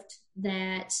absolute gift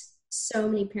that so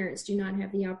many parents do not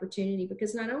have the opportunity,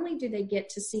 because not only do they get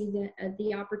to see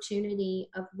the opportunity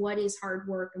of what is hard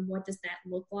work and what does that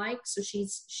look like. So she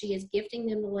is gifting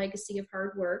them the legacy of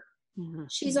hard work. Mm-hmm.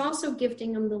 She's also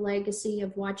gifting them the legacy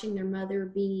of watching their mother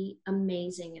be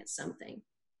amazing at something.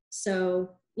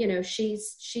 So,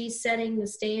 she's setting the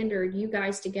standard. You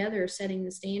guys together are setting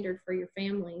the standard for your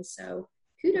family. So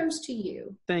kudos to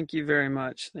you. Thank you very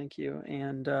much. Thank you.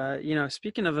 And,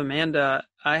 speaking of Amanda,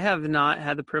 I have not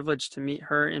had the privilege to meet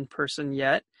her in person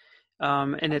yet.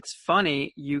 And it's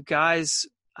funny, you guys,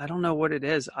 I don't know what it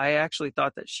is. I actually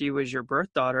thought that she was your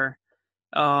birth daughter.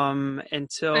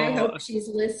 Until I hope she's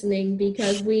listening,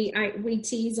 because we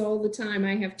tease all the time.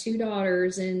 I have 2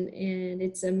 daughters, and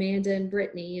it's Amanda and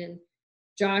Brittany, and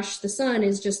Josh, the son,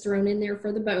 is just thrown in there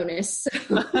for the bonus.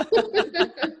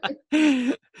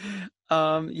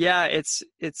 So. Yeah, it's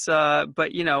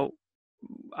but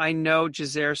I know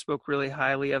Jazair spoke really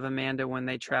highly of Amanda when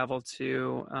they traveled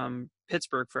to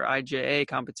Pittsburgh for IJA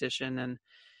competition,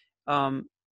 and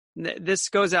this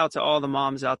goes out to all the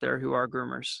moms out there who are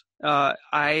groomers.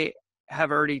 I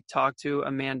have already talked to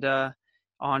Amanda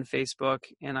on Facebook,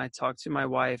 and I talked to my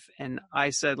wife, and I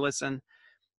said, listen,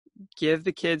 give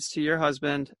the kids to your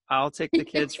husband. I'll take the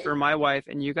kids for my wife,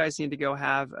 and you guys need to go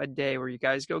have a day where you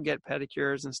guys go get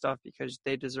pedicures and stuff, because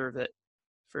they deserve it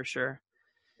for sure.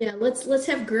 Yeah, let's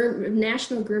have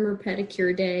National Groomer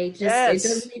Pedicure Day. Yes. It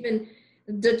doesn't even,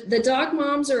 the dog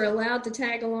moms are allowed to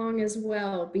tag along as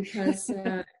well, because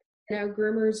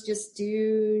groomers just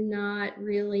do not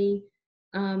really.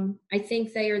 I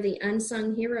think they are the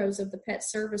unsung heroes of the pet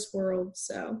service world.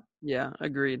 So yeah,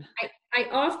 agreed. I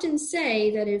often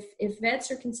say that if vets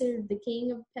are considered the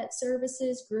king of pet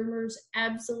services, groomers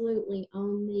absolutely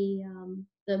own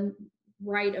the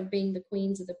right of being the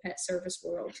queens of the pet service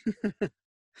world.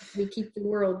 We keep the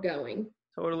world going.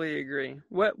 Totally agree.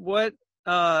 What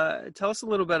tell us a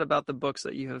little bit about the books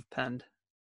that you have penned.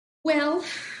 Well,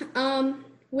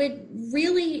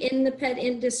 really in the pet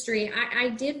industry, I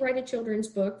did write a children's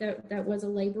book that was a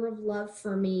labor of love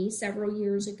for me several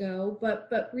years ago,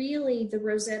 but really the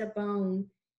Rosetta Bone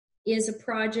is a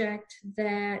project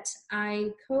that I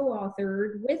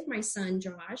co-authored with my son,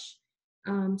 Josh.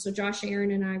 So Josh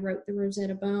Aaron and I wrote the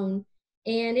Rosetta Bone,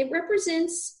 and it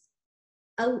represents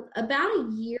about a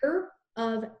year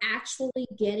of actually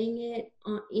getting it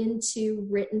into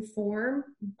written form,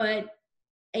 but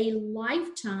a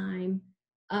lifetime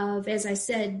of, as I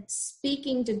said,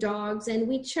 speaking to dogs. And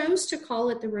we chose to call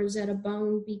it the Rosetta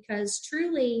Bone because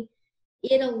truly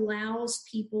it allows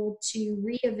people to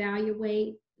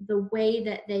reevaluate the way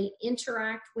that they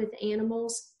interact with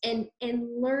animals and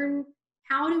learn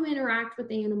how to interact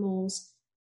with animals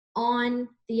on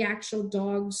the actual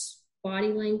dog's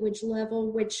body language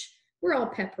level, which we're all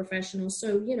pet professionals.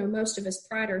 So, most of us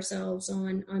pride ourselves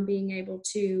on being able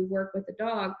to work with a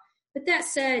dog. But that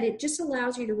said, it just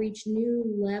allows you to reach new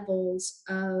levels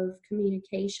of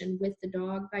communication with the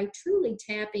dog by truly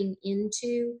tapping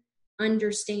into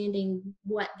understanding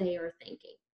what they are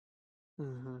thinking.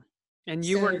 Mm-hmm. And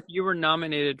So you were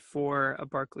nominated for a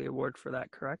Barkley Award for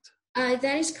that, correct?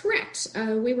 that is correct.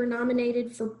 We were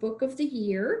nominated for Book of the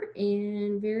Year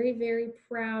and very, very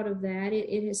proud of that.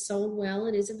 It has sold well.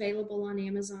 It is available on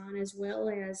Amazon as well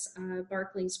as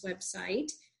Barclay's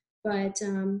website. But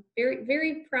very,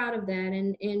 very proud of that.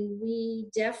 And we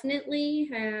definitely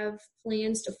have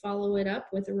plans to follow it up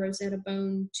with a Rosetta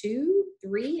Bone 2,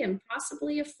 3, and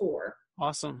possibly a 4.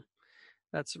 Awesome.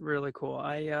 That's really cool.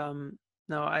 I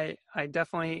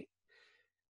definitely,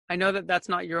 I know that that's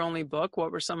not your only book.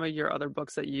 What were some of your other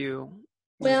books that you?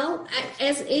 Well,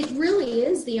 as it really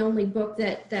is the only book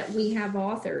that we have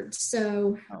authored.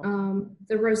 So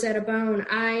the Rosetta Bone,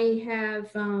 I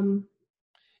have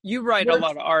You write a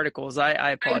lot of articles. I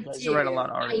I apologize. You write a do. lot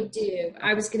of I articles. do. Okay.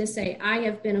 I was going to say, I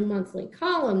have been a monthly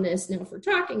columnist. Now, if we're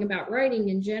talking about writing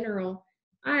in general,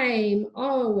 I'm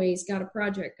always got a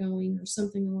project going or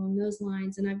something along those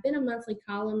lines. And I've been a monthly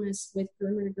columnist with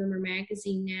Groomer to Groomer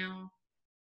magazine now,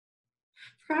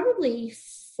 probably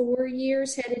 4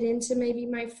 years, headed into maybe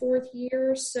my 4th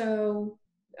year. So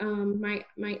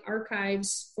my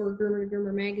archives for Groomer to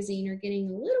Groomer magazine are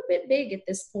getting a little bit big at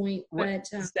this point. But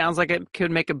Sounds like it could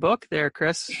make a book there,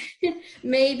 Chris.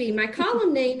 maybe. My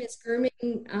column name is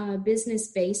Grooming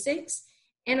Business Basics,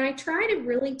 and I try to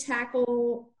really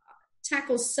tackle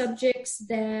subjects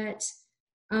that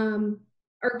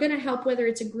are going to help, whether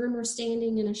it's a groomer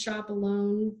standing in a shop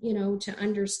alone, to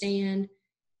understand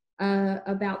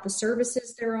about the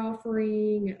services they're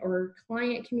offering, or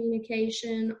client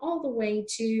communication, all the way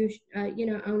to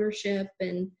ownership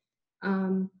and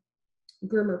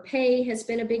groomer pay has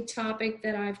been a big topic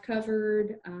that I've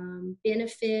covered,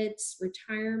 benefits,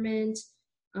 retirement,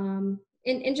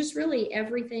 and just really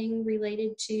everything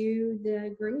related to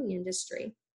the grooming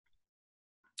industry.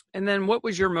 And then what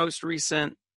was your most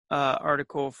recent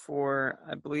article for,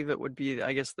 I believe it would be,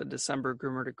 I guess, the December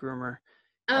Groomer to Groomer?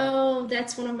 Oh,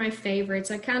 that's one of my favorites.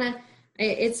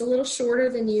 It's a little shorter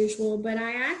than usual, but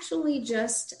I actually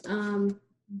just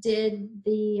did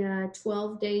the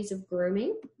 12 days of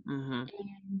grooming. Mm-hmm.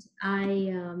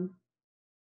 And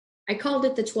I called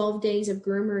it the 12 days of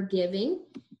groomer giving.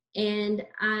 And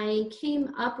I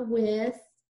came up with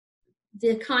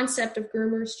the concept of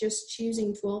groomers just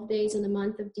choosing 12 days in the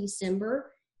month of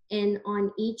December, and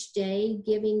on each day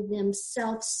giving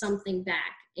themselves something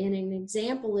back. And an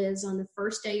example is on the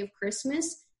first day of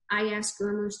Christmas, I ask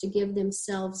groomers to give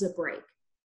themselves a break,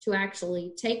 to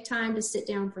actually take time to sit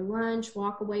down for lunch,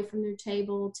 walk away from their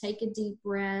table, take a deep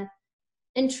breath,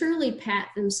 and truly pat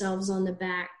themselves on the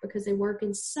back, because they work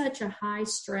in such a high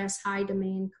stress, high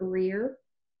demand career.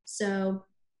 So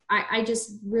I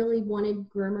just really wanted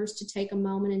groomers to take a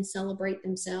moment and celebrate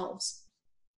themselves.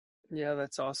 Yeah,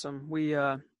 that's awesome. We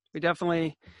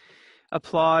definitely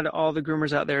applaud all the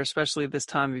groomers out there, especially this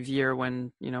time of year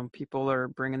when, people are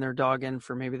bringing their dog in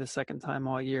for maybe the second time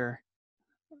all year.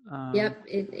 Yep,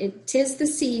 it 'tis the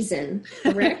season,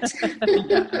 correct?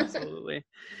 Yeah, absolutely.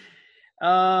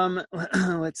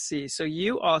 Let's see. So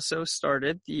you also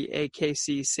started the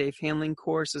AKC Safe Handling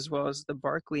course as well as the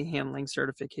Barkley Handling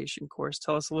Certification course.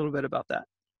 Tell us a little bit about that.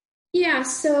 Yeah,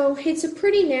 so it's a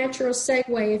pretty natural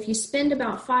segue. If you spend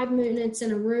about 5 minutes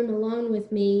in a room alone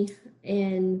with me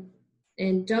and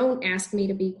don't ask me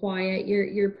to be quiet,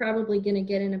 you're probably going to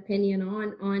get an opinion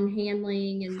on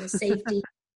handling and the safety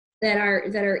that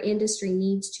our industry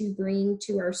needs to bring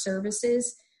to our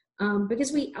services,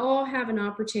 because we all have an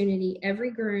opportunity every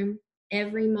groom,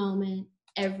 every moment,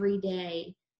 every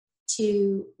day,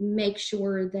 to make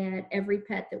sure that every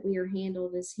pet that we are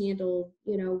handled is handled,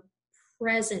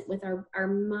 present, with our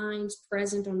minds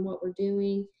present on what we're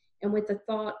doing, and with the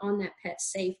thought on that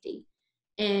pet's safety.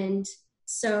 And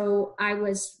so I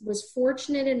was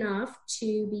fortunate enough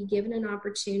to be given an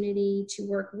opportunity to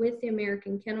work with the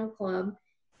American Kennel Club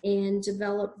and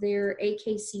develop their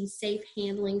AKC Safe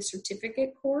Handling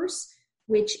Certificate course,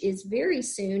 which is very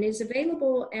soon, is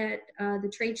available at the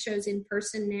trade shows in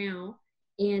person now.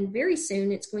 And very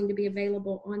soon it's going to be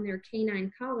available on their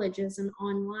Canine College as an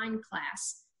online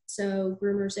class. So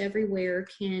groomers everywhere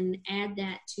can add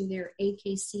that to their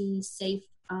AKC Safe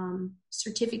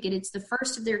certificate. It's the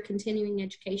first of their continuing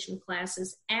education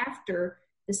classes after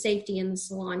the Safety in the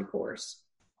Salon course.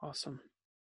 Awesome.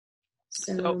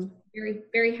 So very,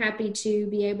 very happy to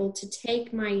be able to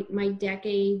take my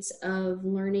decades of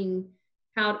learning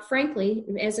how, frankly,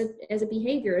 as a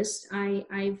behaviorist,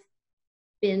 I've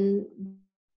been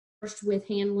with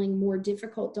handling more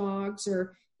difficult dogs,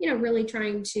 or really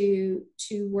trying to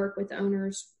work with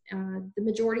owners. The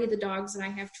majority of the dogs that I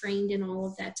have trained in all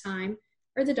of that time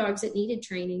are the dogs that needed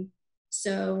training.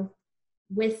 So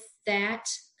with that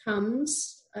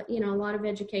comes a lot of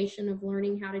education of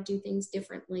learning how to do things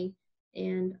differently.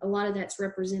 And a lot of that's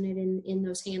represented in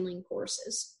those handling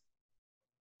courses.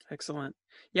 Excellent.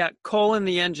 Yeah, coal in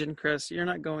the engine, Chris. You're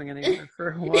not going anywhere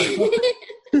for a while.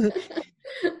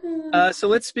 So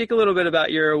let's speak a little bit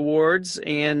about your awards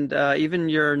and even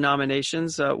your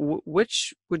nominations.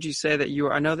 Which would you say that you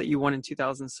are? I know that you won in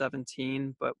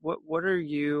 2017, but what are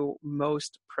you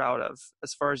most proud of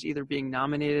as far as either being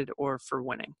nominated or for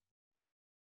winning?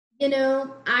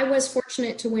 I was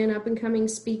fortunate to win Up and Coming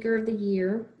Speaker of the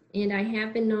Year, and I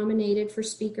have been nominated for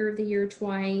Speaker of the Year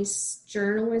twice,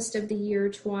 Journalist of the Year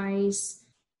twice,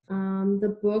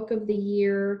 the Book of the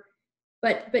Year.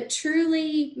 But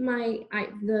truly,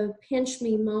 the pinch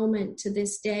me moment to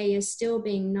this day is still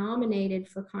being nominated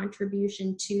for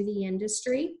contribution to the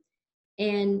industry,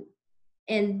 and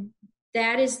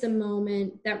that is the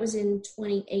moment. That was in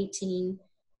 2018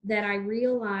 that I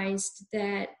realized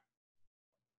that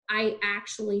I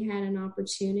actually had an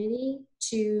opportunity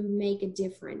to make a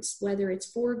difference, whether it's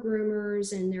for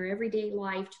groomers and their everyday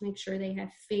life to make sure they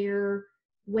have fair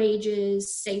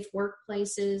wages, safe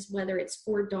workplaces, whether it's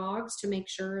for dogs to make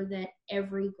sure that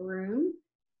every groom,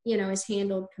 is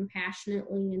handled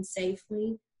compassionately and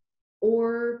safely,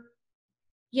 or,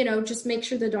 just make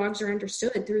sure the dogs are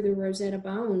understood through the Rosetta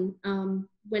Bone.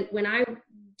 When I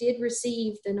did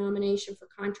receive the nomination for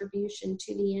contribution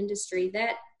to the industry,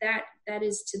 that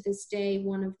is to this day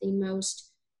one of the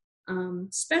most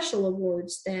special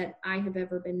awards that I have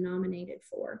ever been nominated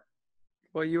for.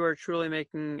 Well, you are truly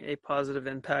making a positive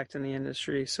impact in the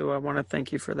industry, so I want to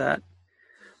thank you for that.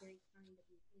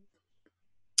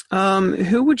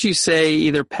 Who would you say,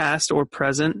 either past or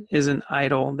present, is an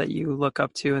idol that you look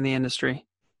up to in the industry?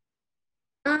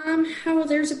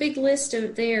 There's a big list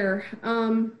of there.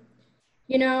 I'll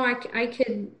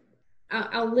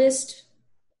list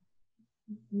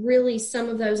really some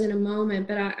of those in a moment,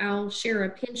 but I'll share a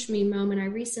pinch me moment. I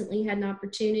recently had an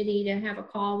opportunity to have a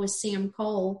call with Sam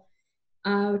Cole,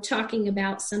 talking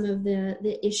about some of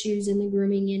the issues in the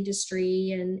grooming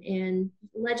industry and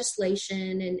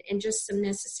legislation and just some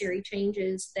necessary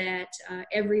changes that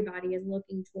everybody is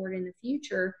looking toward in the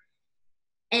future.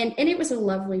 And it was a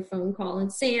lovely phone call, and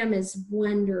Sam is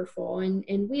wonderful.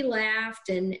 And we laughed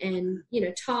and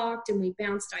talked, and we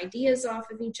bounced ideas off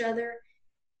of each other.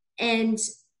 And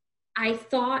I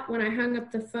thought when I hung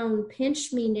up the phone,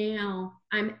 pinch me now,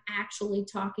 I'm actually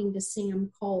talking to Sam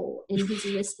Cole and he's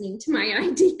listening to my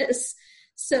ideas.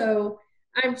 So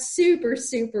I'm super,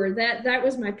 that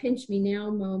was my pinch me now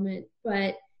moment.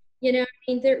 But,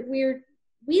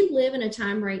 we live in a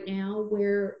time right now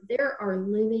where there are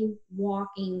living,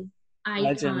 walking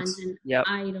icons Legends. and Yep.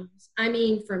 idols. I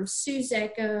mean, from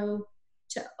Suzeko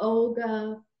to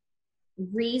Olga,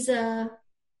 Riza,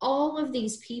 all of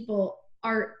these people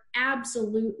are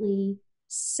absolutely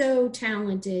so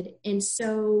talented and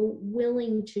so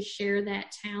willing to share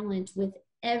that talent with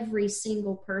every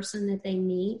single person that they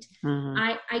meet. Mm-hmm.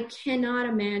 I cannot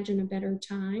imagine a better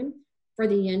time for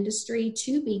the industry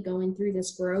to be going through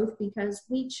this growth, because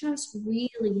we just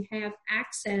really have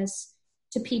access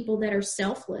to people that are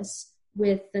selfless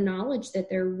with the knowledge that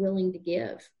they're willing to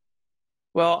give.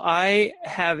 Well, I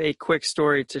have a quick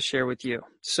story to share with you.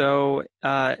 So,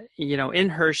 in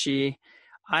Hershey,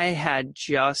 I had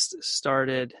just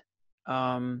started,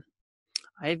 I'm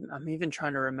even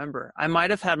trying to remember. I might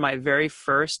have had my very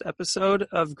first episode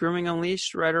of Grooming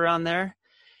Unleashed right around there.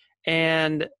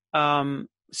 And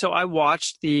so I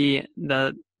watched the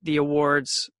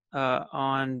awards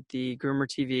on the Groomer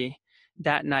TV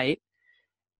that night.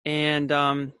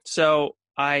 And so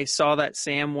I saw that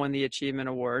Sam won the Achievement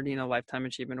Award, Lifetime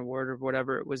Achievement Award or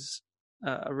whatever it was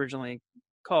originally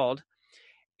called.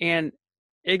 And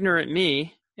ignorant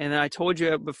me, and I told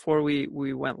you before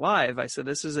we went live, I said,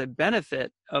 this is a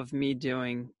benefit of me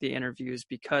doing the interviews,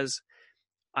 because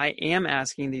I am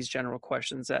asking these general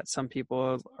questions that some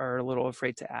people are a little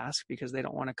afraid to ask because they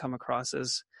don't want to come across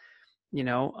as,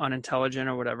 unintelligent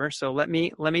or whatever. So let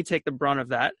me take the brunt of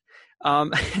that.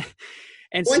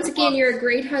 And once again, you're a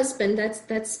great husband.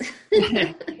 That's.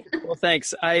 Well,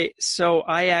 thanks. I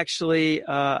actually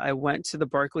I went to the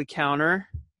Barkley counter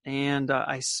and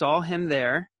I saw him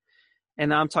there, and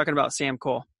now I'm talking about Sam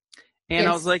Cole. And yes.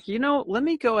 I was like, let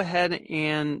me go ahead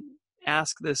and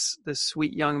ask this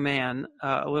sweet young man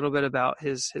a little bit about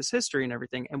his history and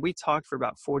everything. And we talked for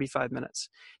about 45 minutes.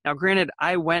 Now, granted,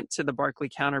 I went to the Barkley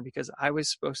counter because I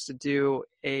was supposed to do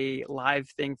a live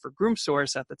thing for Groom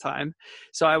Source at the time.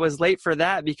 So I was late for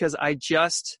that because I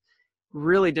just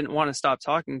really didn't want to stop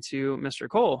talking to Mr.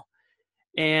 Cole.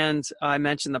 And I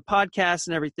mentioned the podcast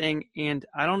and everything. And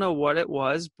I don't know what it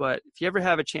was, but if you ever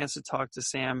have a chance to talk to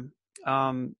Sam,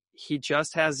 he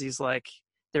just has these like,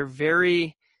 they're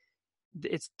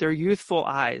youthful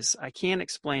eyes. I can't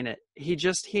explain it. He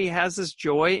has this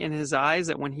joy in his eyes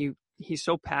that when he's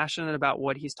so passionate about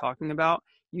what he's talking about,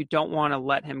 you don't want to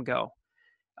let him go.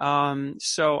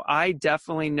 So I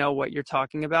definitely know what you're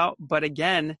talking about. But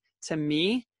again, to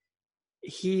me,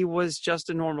 he was just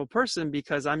a normal person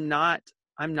because I'm not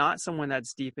someone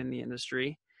that's deep in the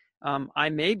industry. I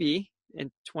may be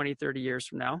in 20, 30 years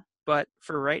from now, but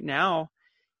for right now,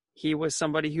 he was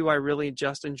somebody who I really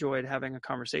just enjoyed having a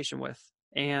conversation with.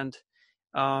 And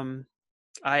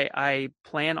I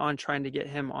plan on trying to get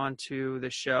him onto the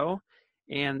show.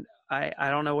 And I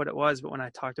don't know what it was, but when I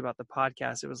talked about the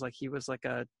podcast, it was like he was like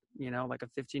a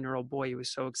 15-year-old boy. He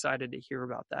was so excited to hear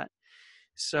about that.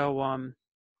 So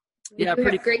yeah, you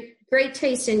have great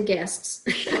taste in guests.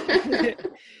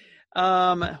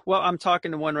 Well, I'm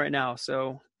talking to one right now,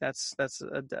 so that's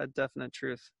a definite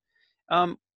truth.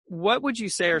 What would you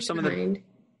say are some of the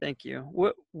Thank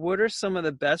you. What are some of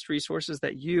the best resources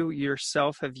that you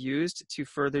yourself have used to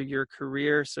further your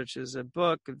career, such as a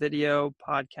book, a video,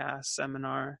 podcast,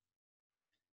 seminar?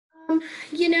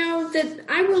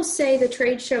 I will say the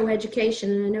trade show education,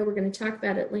 and I know we're going to talk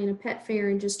about Atlanta Pet Fair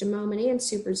in just a moment and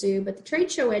Super Zoo, but the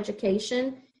trade show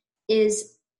education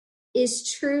is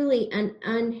truly an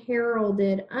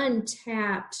unheralded,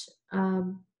 untapped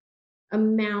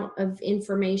amount of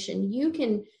information. You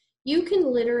can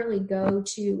literally go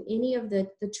to any of the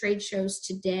trade shows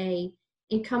today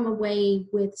and come away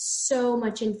with so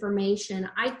much information.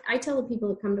 I tell the people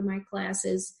that come to my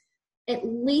classes, at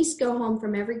least go home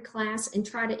from every class and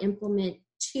try to implement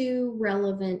 2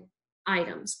 relevant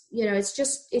items. It's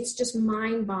just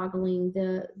mind-boggling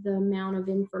the amount of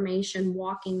information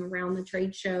walking around the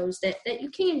trade shows that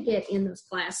you can get in those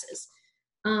classes.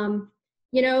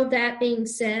 That being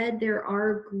said, there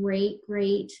are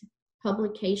great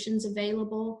publications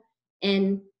available,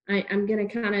 and I'm going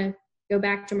to kind of go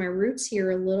back to my roots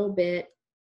here a little bit,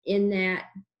 in that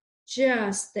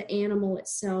just the animal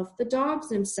itself, the dogs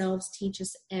themselves teach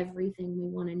us everything we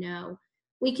want to know.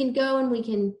 We can go and we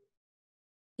can,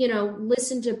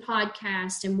 listen to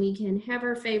podcasts, and we can have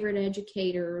our favorite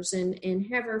educators and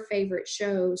have our favorite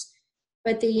shows.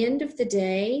 But at the end of the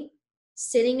day,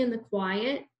 sitting in the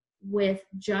quiet with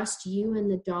just you and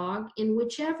the dog in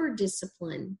whichever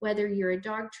discipline, whether you're a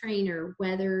dog trainer,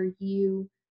 whether you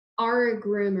are a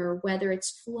groomer, whether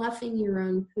it's fluffing your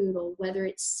own poodle, whether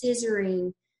it's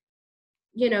scissoring,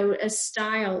 a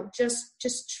style,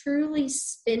 just truly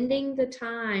spending the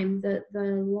time, the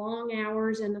long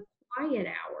hours and the quiet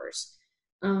hours,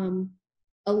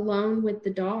 alone with the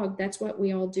dog. That's what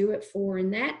we all do it for.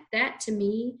 And that to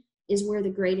me is where the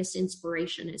greatest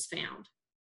inspiration is found.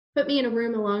 Put me in a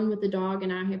room alone with the dog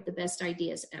and I have the best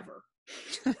ideas ever.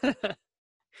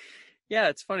 Yeah,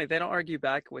 it's funny. They don't argue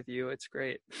back with you. It's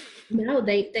great. No,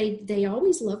 they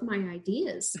always love my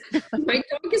ideas. My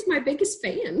dog is my biggest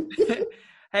fan.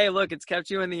 Hey, look, it's kept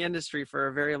you in the industry for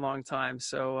a very long time.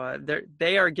 So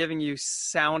they are giving you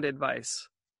sound advice.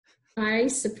 I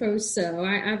suppose so.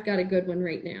 I've got a good one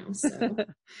right now. So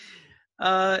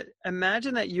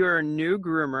imagine that you're a new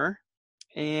groomer.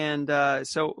 And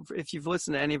so if you've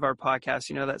listened to any of our podcasts,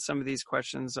 you know that some of these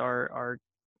questions are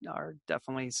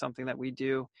definitely something that we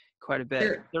do quite a bit.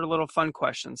 Sure. They're little fun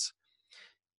questions.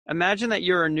 Imagine that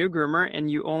you're a new groomer and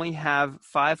you only have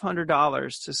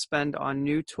 $500 to spend on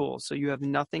new tools. So you have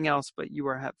nothing else, but you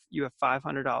have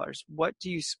 $500. What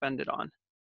do you spend it on?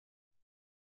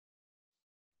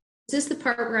 Is this the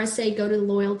part where I say go to the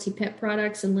Loyalty Pet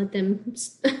Products and let them?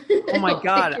 Oh my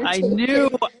God! I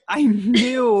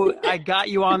knew I got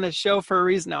you on the show for a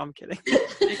reason. No, I'm kidding.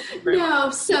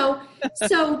 No, so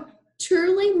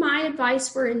truly, my advice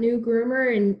for a new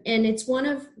groomer, and it's one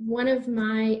of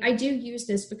my. I do use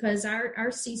this because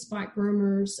our C-Spot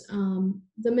groomers,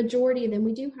 the majority of them,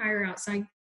 we do hire outside,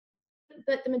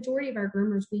 but the majority of our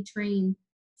groomers we train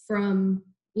from.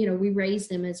 We raise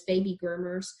them as baby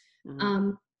groomers.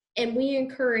 Mm-hmm. And we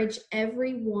encourage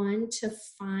everyone to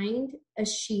find a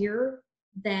shear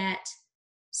that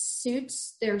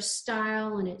suits their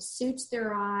style and it suits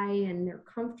their eye and they're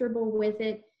comfortable with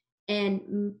it.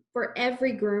 And for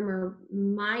every groomer,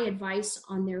 my advice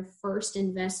on their first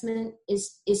investment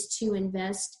is to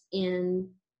invest in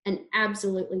an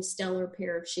absolutely stellar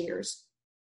pair of shears.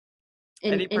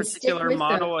 Any particular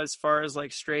model as far as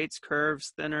like straights,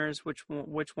 curves, thinners?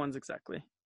 Which ones exactly?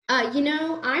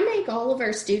 I make all of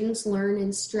our students learn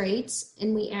in straights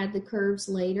and we add the curves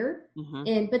later.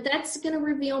 Mm-hmm. But that's going to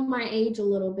reveal my age a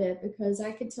little bit because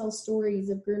I could tell stories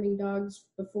of grooming dogs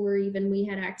before even we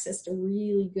had access to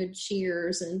really good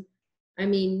shears. And I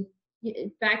mean,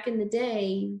 back in the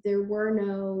day, there were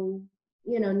no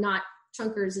not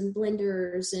chunkers and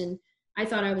blenders. And I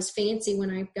thought I was fancy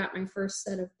when I got my first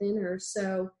set of thinners.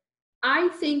 So I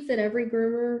think that every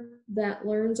groomer that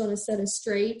learns on a set of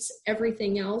straights,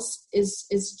 everything else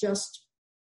is just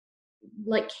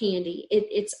like candy.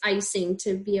 It's icing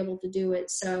to be able to do it.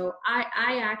 So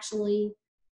I actually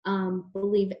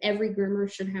believe every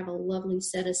groomer should have a lovely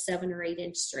set of 7 or 8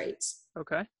 inch straights.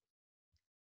 Okay.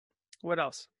 What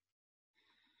else?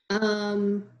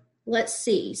 Let's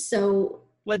see. So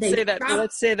let's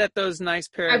say that those nice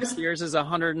pair of steers is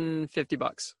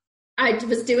 $150. I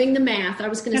was doing the math. I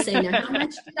was going to say, now, how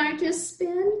much did I just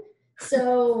spend?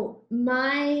 So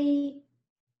I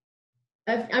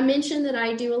mentioned that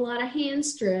I do a lot of hand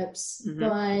strips,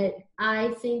 but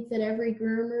I think that every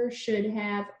groomer should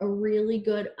have a really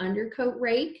good undercoat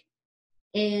rake.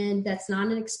 And that's not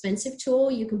an expensive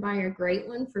tool. You can buy a great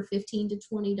one for $15 to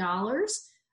 $20.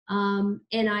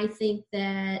 And I think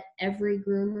that every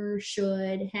groomer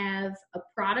should have a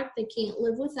product they can't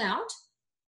live without.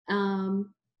 And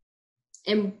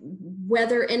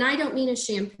I don't mean a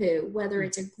shampoo, whether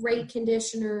it's a great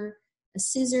conditioner, a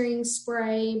scissoring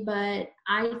spray, but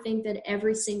I think that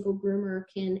every single groomer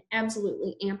can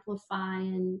absolutely amplify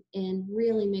and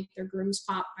really make their grooms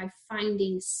pop by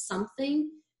finding something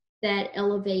that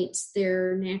elevates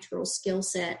their natural skill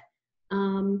set.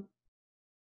 And,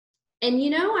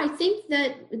 I think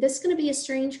that this is going to be a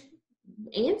strange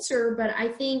answer, but I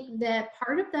think that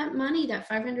part of that money, that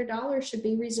 $500, should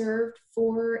be reserved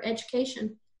for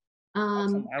education.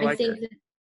 Awesome. I think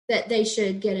that they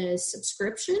should get a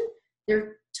subscription. There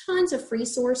are tons of free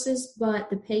sources, but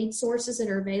the paid sources that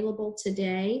are available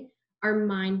today are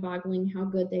mind-boggling how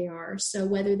good they are. So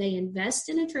whether they invest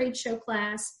in a trade show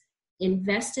class,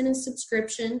 invest in a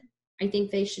subscription, I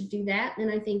think they should do that. And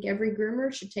I think every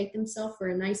groomer should take themselves for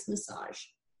a nice massage.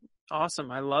 Awesome.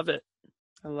 I love it.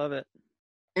 And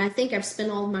I think I've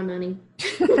spent all of my money.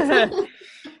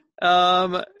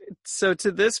 So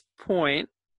to this point,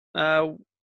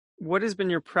 what has been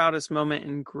your proudest moment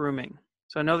in grooming?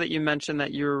 So I know that you mentioned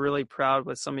that you were really proud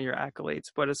with some of your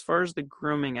accolades, but as far as the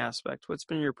grooming aspect, what's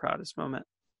been your proudest moment?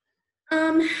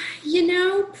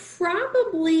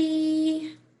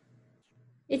 Probably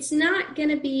it's not going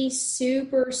to be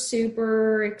super,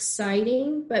 super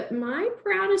exciting, but my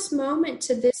proudest moment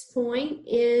to this point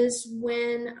is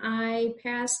when I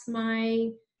passed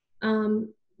my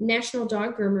National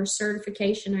Dog Groomer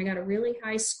certification. I got a really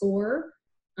high score.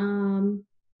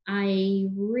 I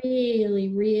really,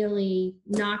 really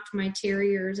knocked my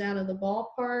terriers out of the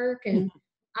ballpark. And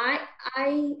I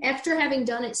after having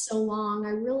done it so long, I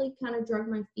really kind of drug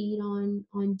my feet on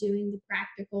doing the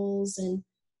practicals. And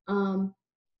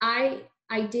I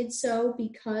did so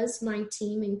because my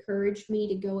team encouraged me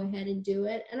to go ahead and do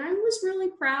it. And I was really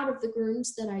proud of the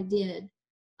grooms that I did,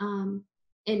 and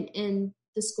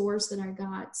the scores that I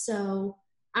got. So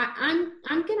I'm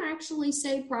going to actually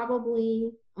say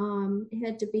probably it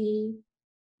had to be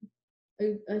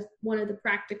one of the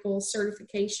practical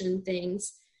certification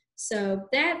things. So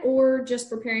that, or just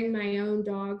preparing my own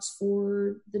dogs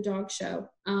for the dog show.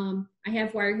 I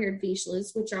have wire-haired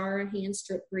Vizslas, which are a hand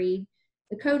strip breed.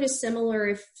 The coat is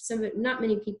similar, not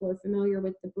many people are familiar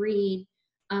with the breed,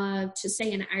 to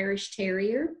say an Irish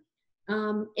Terrier.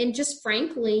 And just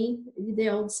frankly, the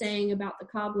old saying about the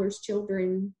cobbler's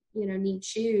children, need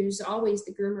shoes. Always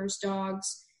the groomer's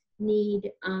dogs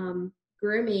need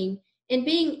grooming. And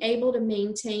being able to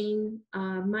maintain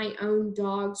my own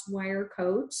dog's wire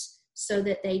coats so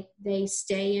that they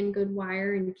stay in good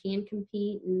wire and can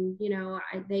compete. And,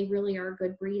 they really are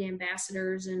good breed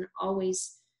ambassadors and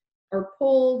always are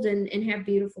pulled and have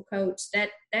beautiful coats. That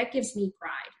gives me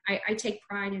pride. I take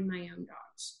pride in my own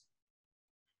dogs.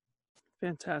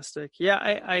 Fantastic. Yeah,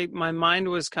 I my mind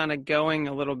was kind of going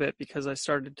a little bit because I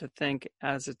started to think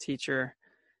as a teacher,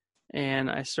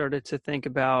 and I started to think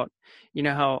about,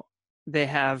 how they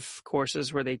have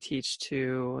courses where they teach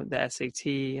to the SAT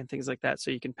and things like that,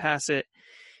 so you can pass it.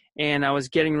 And I was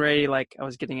getting ready, I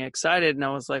was getting excited, and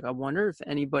I was like, I wonder if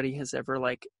anybody has ever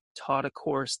taught a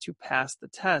course to pass the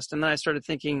test. And then I started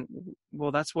thinking,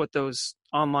 well, that's what those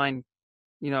online,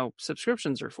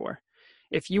 subscriptions are for.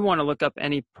 If you want to look up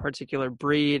any particular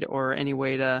breed or any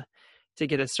way to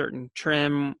get a certain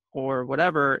trim or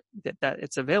whatever, that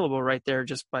it's available right there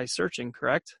just by searching,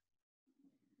 correct?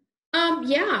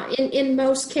 Yeah, in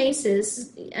most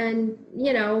cases. And,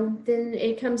 then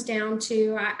it comes down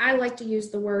to, I like to use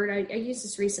the word, I used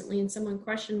this recently and someone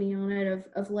questioned me on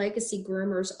it, of legacy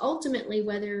groomers. Ultimately,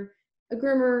 whether a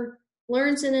groomer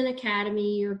learns in an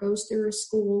academy or goes through a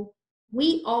school,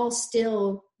 we all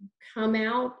still come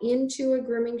out into a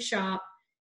grooming shop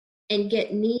and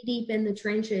get knee deep in the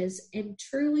trenches and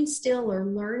truly still are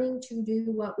learning to do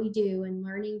what we do and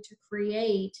learning to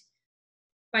create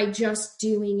by just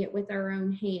doing it with our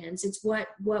own hands. It's what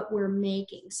we're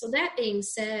making. So that being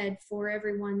said, for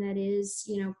everyone that is,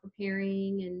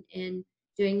 preparing and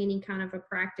doing any kind of a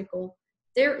practical,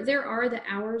 there are the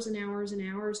hours and hours and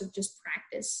hours of just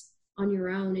practice on your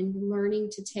own and learning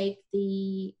to take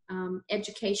the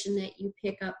education that you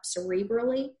pick up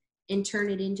cerebrally and turn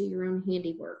it into your own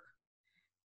handiwork.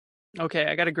 Okay,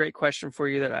 I got a great question for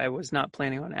you that I was not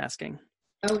planning on asking.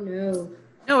 Oh, no.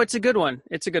 No, it's a good one.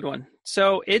 It's a good one.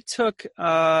 So it took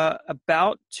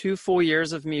about 2 full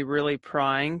years of me really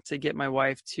prying to get my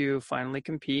wife to finally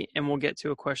compete. And we'll get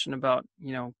to a question about,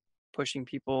 pushing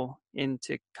people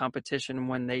into competition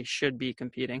when they should be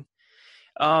competing.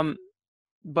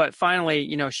 But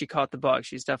finally, she caught the bug.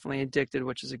 She's definitely addicted,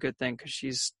 which is a good thing because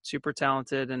she's super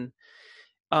talented. And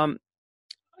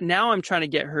now I'm trying to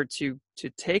get her to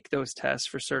take those tests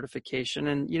for certification.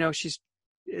 And,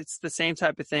 it's the same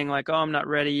type of thing, like, oh, I'm not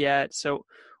ready yet. So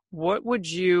what would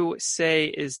you say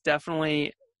is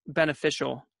definitely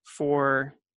beneficial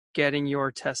for getting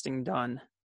your testing done?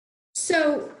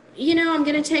 So, I'm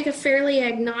going to take a fairly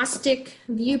agnostic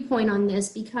viewpoint on this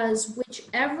because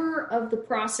whichever of the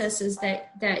processes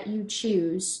that you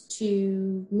choose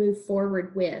to move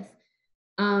forward with,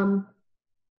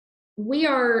 we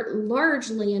are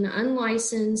largely an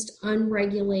unlicensed,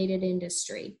 unregulated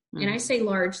industry. Mm-hmm. And I say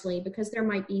largely because there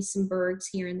might be some burgs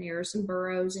here and there, some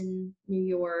boroughs in New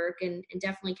York, and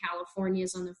definitely California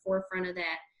is on the forefront of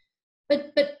that.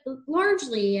 But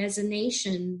largely as a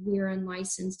nation, we are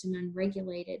unlicensed and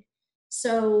unregulated.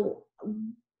 So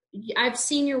I've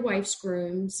seen your wife's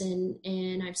grooms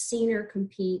and I've seen her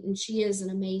compete, and she is an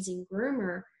amazing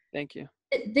groomer. Thank you.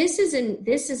 This is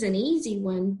an easy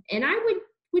one. And I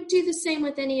would do the same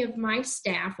with any of my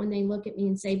staff when they look at me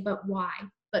and say, but why?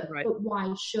 But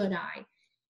why should I?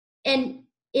 And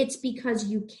it's because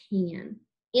you can.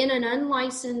 In an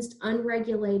unlicensed,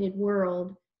 unregulated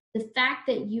world, the fact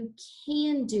that you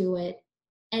can do it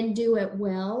and do it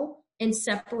well and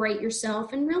separate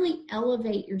yourself and really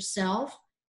elevate yourself,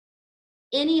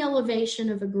 any elevation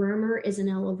of a groomer is an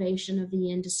elevation of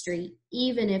the industry,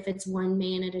 even if it's one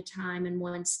man at a time and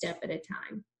one step at a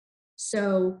time.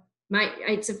 So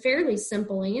it's a fairly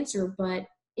simple answer, but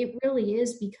it really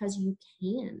is because you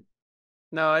can.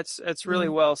 No, it's really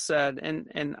well said.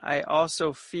 And I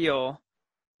also feel,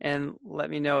 and let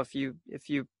me know if you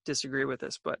disagree with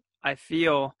this, but I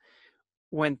feel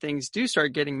when things do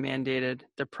start getting mandated,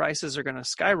 the prices are going to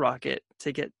skyrocket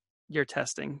to get your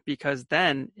testing because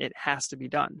then it has to be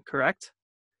done, correct?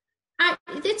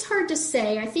 It's hard to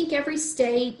say. I think every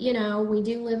state, we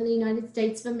do live in the United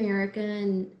States of America,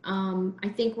 and I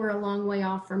think we're a long way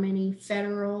off from any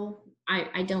federal.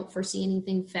 I don't foresee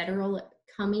anything federal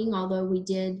coming, although we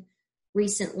did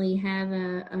recently have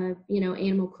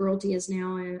animal cruelty is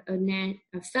now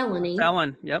a felony.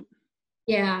 Felon, yep.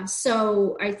 Yeah,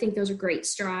 so I think those are great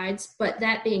strides. But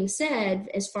that being said,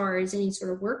 as far as any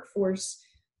sort of workforce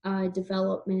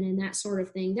development and that sort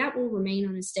of thing, that will remain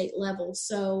on a state level.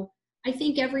 So I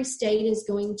think every state is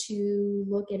going to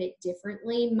look at it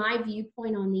differently. My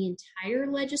viewpoint on the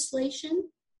entire legislation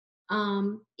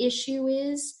issue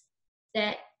is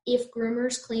that if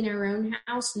groomers clean our own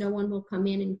house, no one will come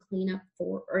in and clean up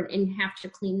and have to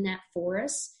clean that for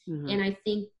us. Mm-hmm. And I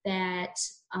think that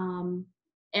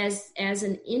as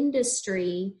an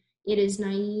industry, it is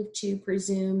naive to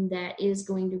presume that it is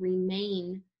going to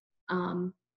remain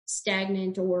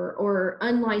stagnant or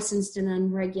unlicensed and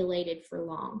unregulated for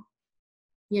long.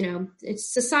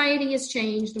 Society has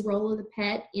changed. The role of the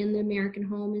pet in the American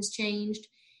home has changed.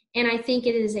 And I think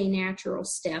it is a natural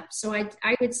step. So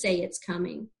I would say it's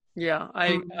coming. Yeah,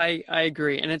 I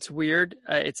agree. And it's weird.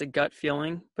 It's a gut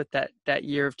feeling, but that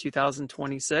year of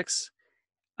 2026,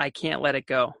 I can't let it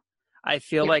go. I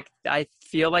feel like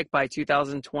by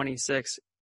 2026,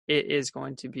 it is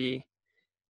going to be,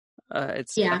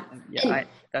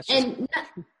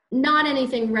 not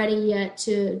anything ready yet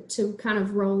to kind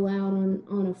of roll out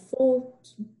on a full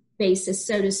basis,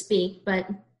 so to speak. But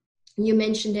you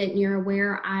mentioned it and you're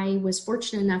aware I was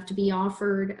fortunate enough to be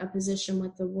offered a position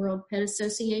with the World Pet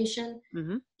Association.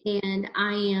 Mm-hmm. And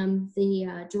I am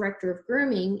the director of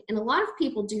grooming. And a lot of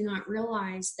people do not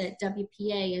realize that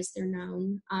WPA, as they're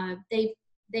known, they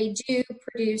do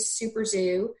produce Super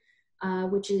Zoo,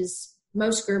 which is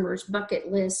most groomers'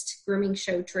 bucket list grooming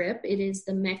show trip. It is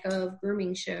the mecca of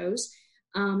grooming shows.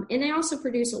 And they also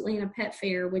produce Atlanta Pet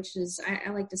Fair, which is, I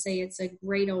like to say, it's a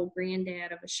great old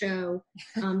granddad of a show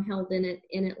held in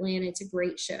Atlanta. It's a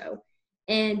great show.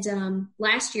 And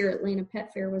last year, Atlanta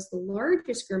Pet Fair was the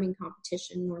largest grooming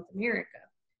competition in North America.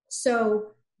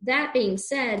 So that being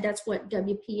said, that's what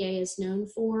WPA is known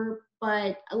for.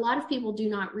 But a lot of people do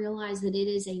not realize that it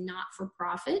is a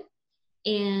not-for-profit,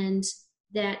 and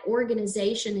that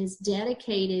organization is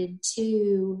dedicated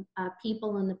to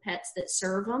people and the pets that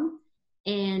serve them,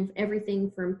 and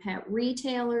everything from pet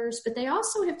retailers. But they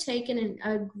also have taken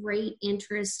a great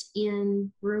interest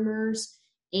in groomers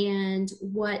and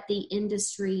what the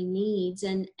industry needs.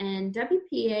 And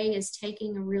WPA is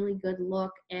taking a really good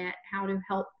look at how to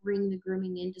help bring the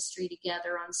grooming industry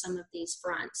together on some of these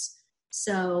fronts.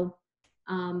 So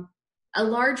a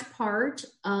large part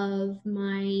of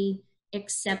my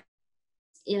acceptance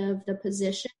of the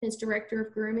position as director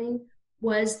of grooming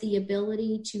was the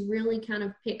ability to really kind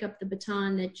of pick up the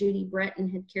baton that Judy Breton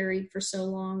had carried for so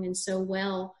long and so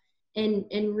well, and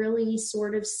really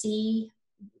sort of see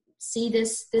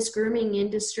this grooming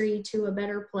industry to a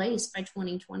better place by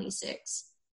 2026.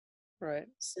 Right.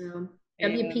 So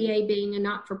WPA being a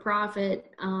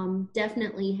not-for-profit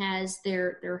definitely has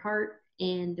their heart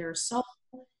and their soul,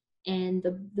 and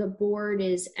the board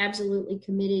is absolutely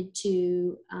committed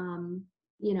to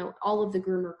all of the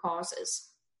groomer causes.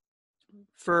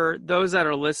 For those that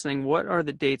are listening, what are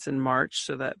the dates in March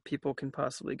so that people can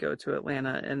possibly go to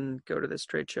Atlanta and go to this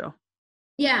trade show?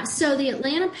 Yeah, so the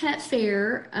Atlanta Pet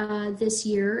Fair this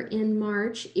year in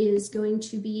March is going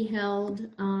to be held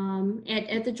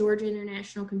at the Georgia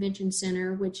International Convention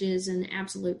Center, which is an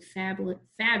absolute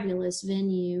fabulous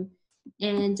venue.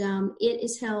 And it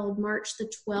is held March the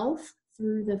 12th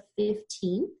through the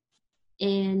 15th.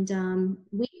 And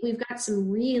we've got some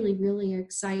really, really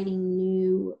exciting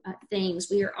new things.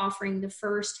 We are offering the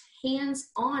first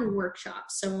hands-on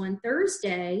workshops. So on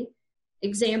Thursday,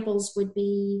 examples would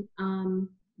be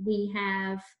we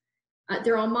have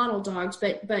they're all model dogs,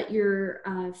 but you're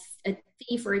a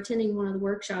fee for attending one of the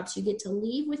workshops. You get to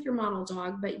leave with your model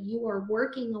dog, but you are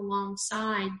working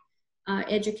alongside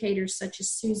educators such as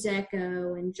Sue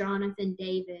Zecco and Jonathan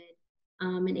David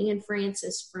and Ann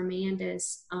Francis from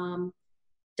Andis.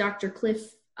 Dr.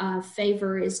 Cliff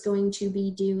Favor is going to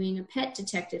be doing a pet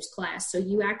detectives class. So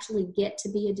you actually get to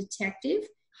be a detective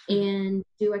and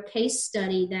do a case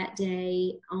study that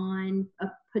day on a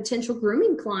potential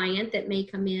grooming client that may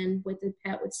come in with a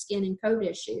pet with skin and coat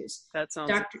issues. That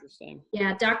sounds interesting.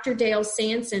 Yeah, Dr. Dale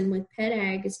Sanson with Pet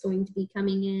Ag is going to be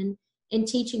coming in and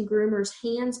teaching groomers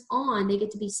hands-on. They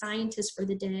get to be scientists for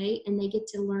the day, and they get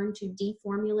to learn to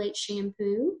deformulate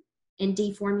shampoo and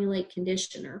deformulate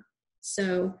conditioner.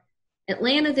 So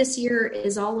Atlanta this year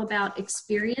is all about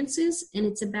experiences, and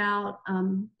it's about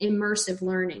immersive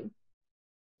learning.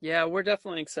 Yeah, we're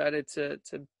definitely excited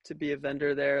to be a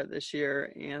vendor there this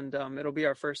year, and it'll be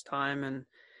our first time, and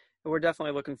we're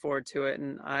definitely looking forward to it.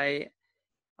 And I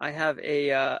have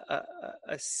a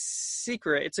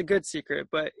secret. It's a good secret,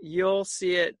 but you'll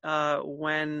see it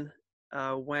when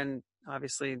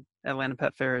obviously Atlanta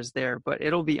Pet Fair is there, but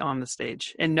it'll be on the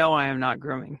stage. And no, I am not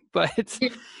grooming, but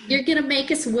you're gonna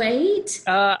make us wait.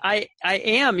 I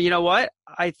am. You know what?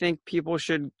 I think people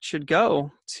should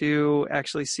go to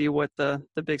actually see what the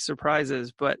big surprise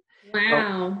is. But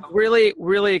wow, really,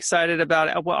 really excited about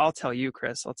it. Well, I'll tell you,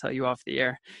 Chris. I'll tell you off the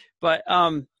air. But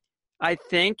I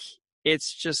think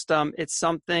it's just it's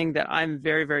something that I'm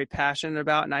very, very passionate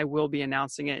about, and I will be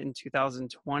announcing it in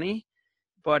 2020.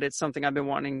 But it's something I've been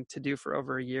wanting to do for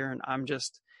over a year, and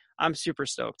I'm super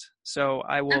stoked. So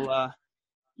I will,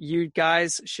 you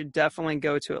guys should definitely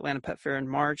go to Atlanta Pet Fair in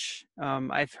March.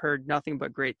 I've heard nothing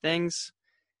but great things.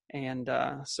 And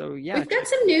so, yeah. We've got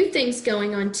some new things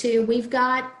going on too. We've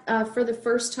got, for the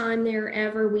first time there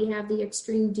ever, we have the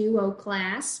Extreme Duo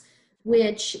class,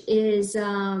 which is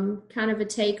kind of a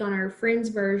take on our Friends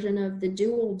version of the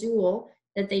Dual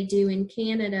that they do in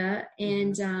Canada.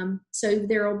 And so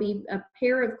there will be a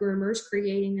pair of groomers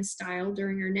creating a style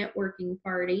during our networking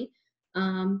party.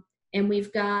 And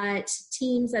we've got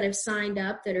teams that have signed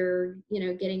up that are,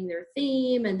 getting their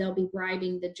theme, and they'll be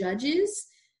bribing the judges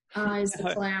as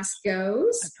the class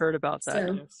goes. I've heard about that.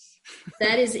 So yes.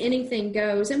 That is anything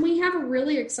goes. And we have a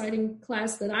really exciting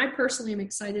class that I personally am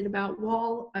excited about.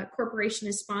 Wall Corporation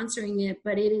is sponsoring it,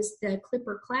 but it is the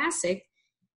Clipper Classic.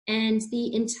 And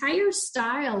the entire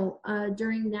style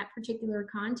during that particular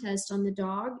contest on the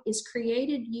dog is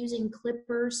created using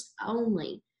clippers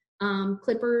only.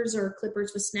 Clippers or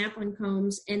clippers with snap-on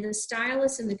combs. And the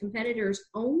stylists and the competitors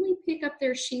only pick up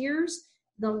their shears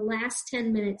the last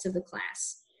 10 minutes of the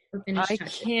class. I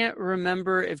can't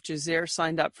remember if Jazair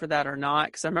signed up for that or not,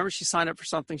 because I remember she signed up for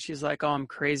something. She's like, oh, I'm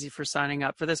crazy for signing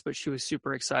up for this, but she was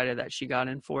super excited that she got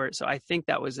in for it. So I think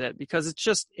that was it, because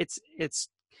it's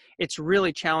it's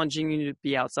really challenging you to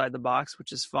be outside the box,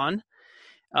 which is fun.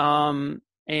 And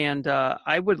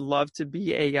I would love to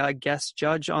be a guest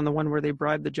judge on the one where they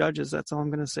bribe the judges. That's all I'm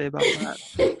going to say about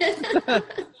that.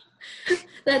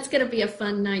 That's going to be a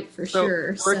fun night for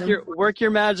sure. Work your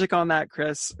magic on that,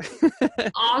 Chris.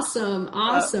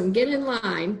 Awesome. Get in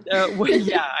line.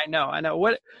 Yeah, I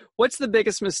know. What's the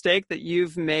biggest mistake that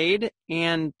you've made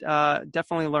and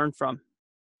definitely learned from?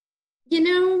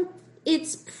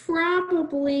 It's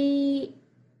probably,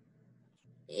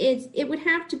 it would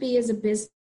have to be as a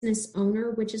business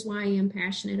owner, which is why I am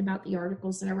passionate about the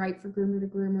articles that I write for Groomer to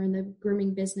Groomer and the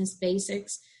grooming business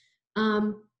basics.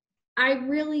 I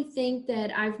really think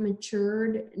that I've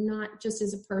matured, not just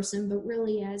as a person, but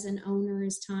really as an owner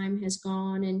as time has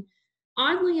gone. And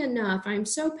oddly enough, I'm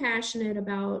so passionate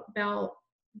about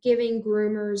giving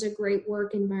groomers a great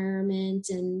work environment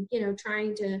and,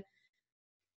 trying to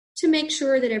make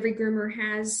sure that every groomer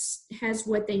has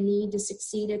what they need to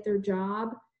succeed at their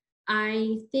job.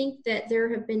 I think that there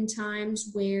have been times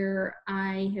where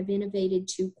I have innovated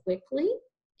too quickly.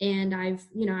 And I've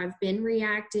been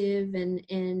reactive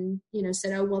and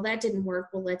said, oh, well, that didn't work.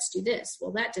 Well, let's do this.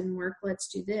 Well, that didn't work. Let's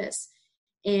do this.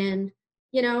 And,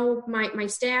 my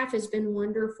staff has been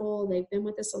wonderful. They've been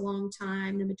with us a long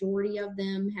time. The majority of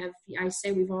them I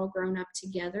say we've all grown up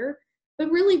together.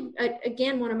 But really,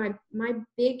 again, one of my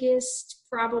biggest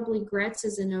probably regrets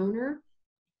as an owner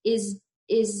is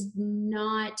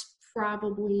not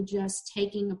probably just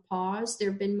taking a pause.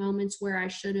 There have been moments where I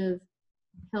should have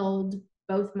held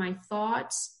both my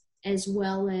thoughts as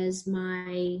well as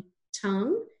my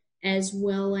tongue, as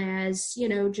well as,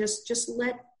 just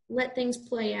let things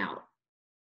play out.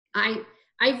 I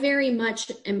very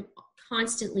much am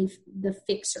constantly the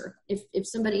fixer. If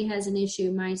somebody has an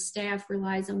issue, my staff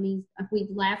relies on me. We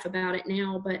laugh about it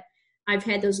now, but I've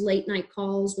had those late night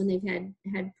calls when they've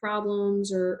had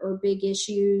problems or big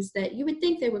issues that you would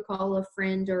think they would call a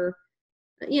friend or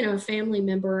a family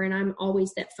member, and I'm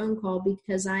always that phone call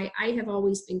because I have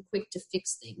always been quick to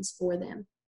fix things for them.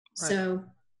 Right. So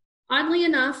oddly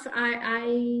enough,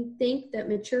 I think that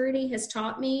maturity has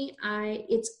taught me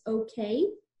it's okay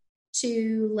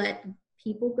to let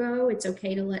people go. It's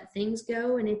okay to let things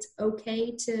go, and it's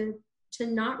okay to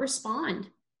not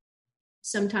respond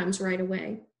sometimes right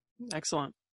away.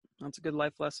 Excellent. That's a good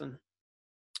life lesson.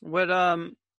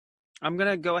 I'm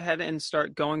going to go ahead and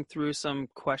start going through some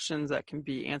questions that can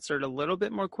be answered a little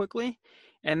bit more quickly,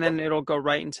 and then it'll go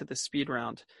right into the speed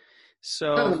round.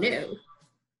 So, oh, no.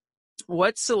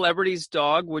 What celebrity's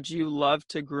dog would you love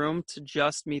to groom to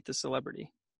just meet the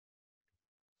celebrity?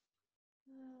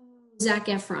 Zac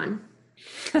Efron.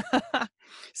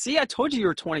 See, I told you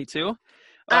were 22.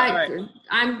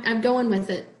 I'm going with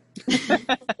it.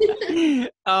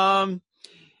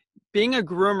 Being a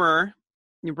groomer,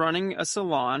 you're running a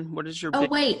salon. What is your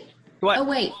wait.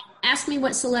 Ask me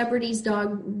what celebrity's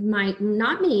dog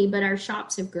not me, but our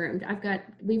shops have groomed.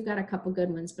 We've got a couple good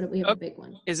ones, but we have a big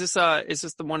one. Is this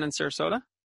the one in Sarasota?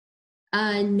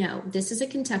 No, this is a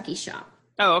Kentucky shop.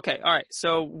 Oh, okay. All right.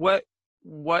 So what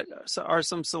are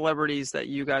some celebrities that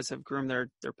you guys have groomed their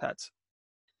pets?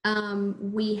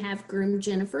 We have groomed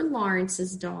Jennifer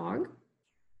Lawrence's dog,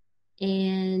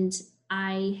 and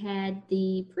I had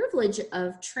the privilege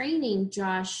of training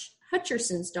Josh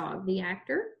Hutcherson's dog, the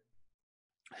actor.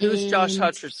 Who's Josh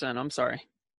Hutcherson? I'm sorry.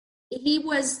 He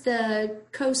was the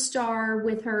co-star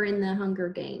with her in the Hunger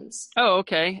Games. Oh,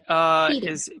 okay.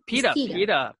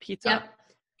 PETA. Yep.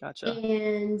 Gotcha.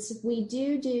 And we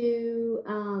do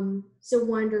it's a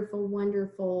wonderful,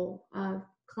 wonderful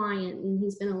client, and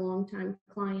he's been a long time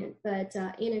client. But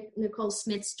Anna Nicole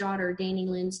Smith's daughter, Danny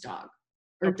Lynn's dog,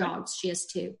 or dogs, she has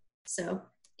two. So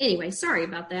anyway, sorry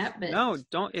about that. But no,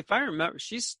 don't. If I remember,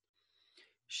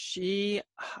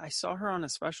 I saw her on a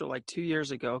special like 2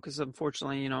 years ago because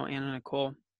unfortunately, Anna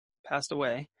Nicole passed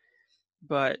away.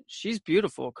 But she's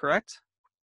beautiful, correct?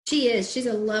 She is. She's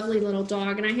a lovely little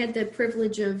dog, and I had the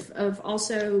privilege of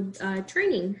also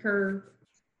training her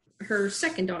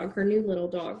second dog, her new little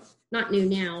dog. Not new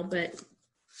now, but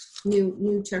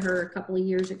new to her a couple of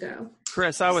years ago.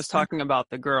 Chris, I was talking about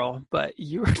the girl, but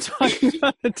you were talking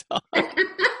about the dog.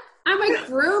 I'm a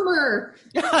groomer.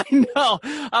 I know.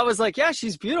 I was like, yeah,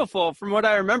 she's beautiful from what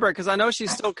I remember, because I know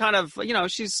she's still kind of,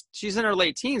 she's in her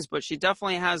late teens, but she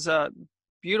definitely has a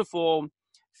beautiful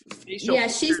facial. Yeah,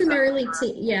 she's an early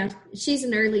teen. Yeah, she's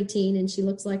an early teen, and she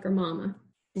looks like her mama.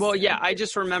 Well, yeah, I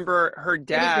just remember her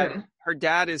dad. Her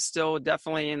dad is still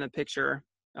definitely in the picture.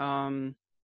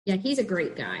 Yeah, he's a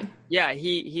great guy. Yeah,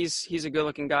 he's a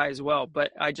good-looking guy as well.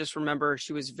 But I just remember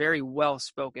she was very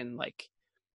well-spoken, like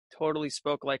totally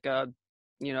spoke like a,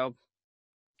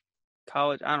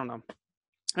 college. I don't know.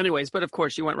 Anyways, but of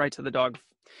course you went right to the dog.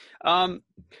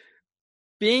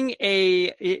 Being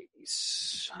I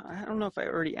don't know if I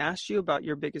already asked you about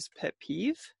your biggest pet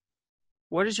peeve.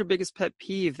 What is your biggest pet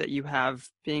peeve that you have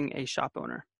being a shop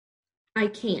owner? I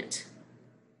can't.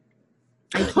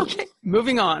 Okay,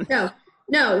 moving on.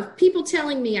 No, people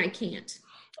telling me I can't.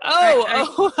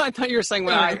 I thought you were saying,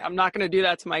 well, I'm not going to do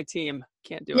that to my team.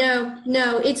 Can't do it.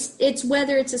 No, it's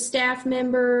whether it's a staff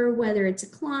member, whether it's a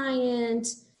client,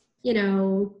 you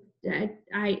know,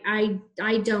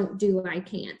 I don't do I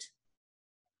can't.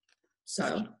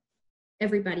 So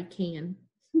everybody can.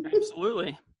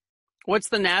 Absolutely. What's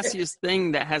the nastiest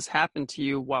thing that has happened to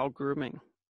you while grooming?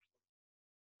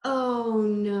 Oh,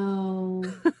 no.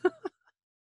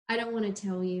 I don't want to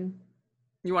tell you.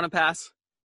 You want to pass?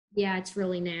 Yeah, it's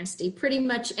really nasty. Pretty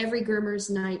much every groomer's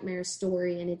nightmare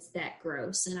story, and it's that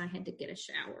gross, and I had to get a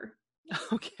shower.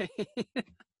 Okay.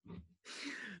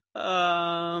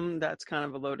 That's kind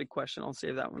of a loaded question. I'll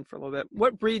save that one for a little bit.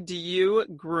 What breed do you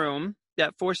groom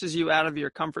that forces you out of your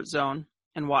comfort zone,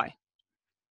 and why?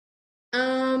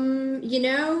 You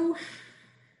know,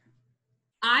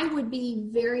 I would be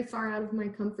very far out of my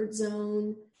comfort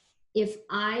zone if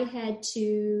I had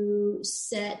to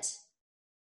set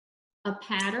a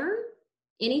pattern,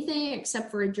 anything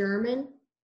except for a German,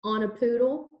 on a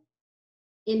poodle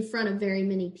in front of very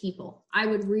many people. I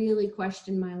would really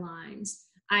question my lines.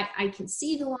 I can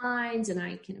see the lines and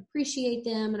I can appreciate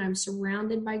them, and I'm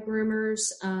surrounded by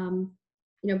groomers.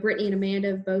 You know, Brittany and Amanda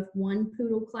have both won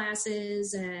poodle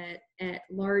classes at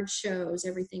large shows,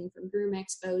 everything from Groom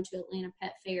Expo to Atlanta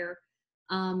Pet Fair.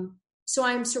 So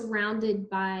I'm surrounded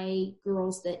by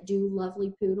girls that do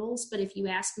lovely poodles, but if you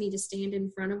ask me to stand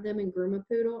in front of them and groom a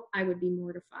poodle, I would be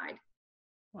mortified.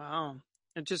 Wow.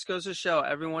 It just goes to show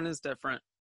everyone is different.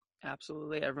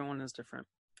 Absolutely, everyone is different.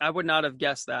 I would not have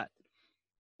guessed that.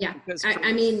 Yeah,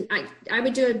 I mean, I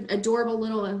would do an adorable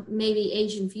little maybe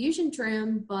Asian fusion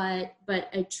trim, but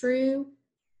a true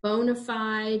bona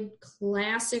fide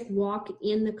classic walk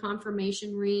in the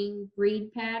conformation ring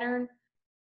breed pattern,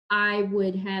 I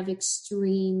would have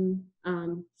extreme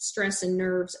stress and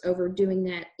nerves over doing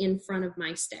that in front of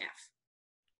my staff.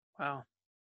 Wow.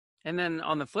 And then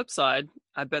on the flip side,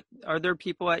 I bet, are there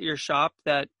people at your shop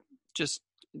that just,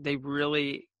 they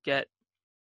really get,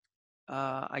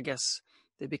 I guess,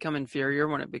 they become inferior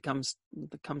when it comes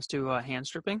to hand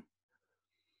stripping?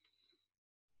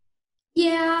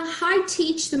 Yeah, I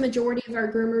teach the majority of our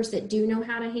groomers that do know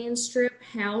how to hand strip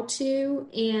how to,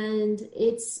 and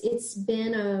it's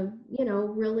been a, you know,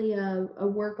 really a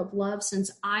work of love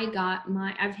since I've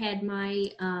had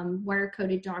my wire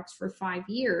coated dogs for 5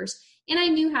 years, and I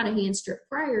knew how to hand strip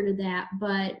prior to that,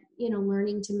 but you know,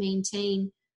 learning to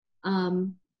maintain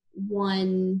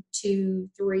 1, 2,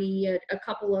 3, a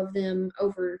couple of them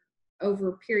over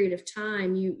a period of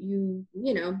time, you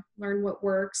know, learn what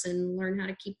works and learn how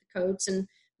to keep the coats. And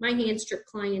my hand strip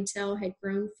clientele had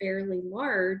grown fairly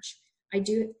large. I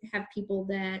do have people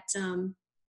that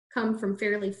come from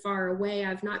fairly far away.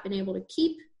 I've not been able to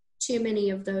keep too many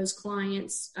of those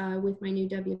clients with my new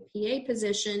WPA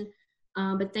position,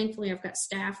 but thankfully I've got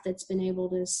staff that's been able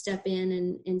to step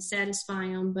in and satisfy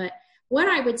them. But what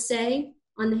I would say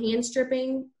on the hand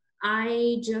stripping,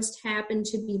 I just happen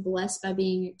to be blessed by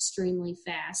being extremely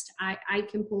fast. I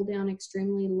can pull down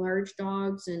extremely large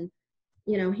dogs and,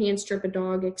 you know, hand strip a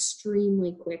dog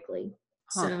extremely quickly.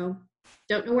 Huh. So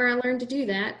don't know where I learned to do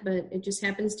that, but it just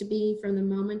happens to be from the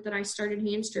moment that I started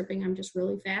hand stripping, I'm just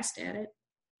really fast at it.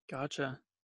 Gotcha.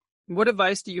 What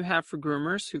advice do you have for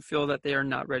groomers who feel that they are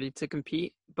not ready to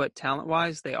compete, but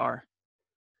talent-wise they are?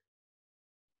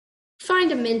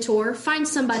 Find a mentor, find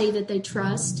somebody that they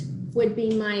trust would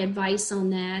be my advice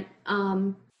on that.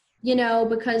 You know,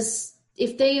 because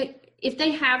if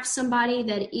they have somebody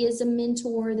that is a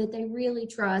mentor that they really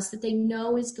trust, that they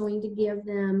know is going to give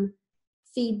them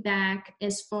feedback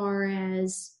as far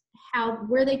as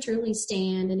where they truly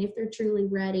stand and if they're truly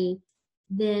ready,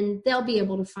 then they'll be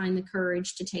able to find the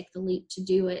courage to take the leap to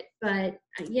do it. But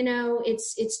you know,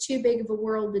 it's too big of a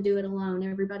world to do it alone.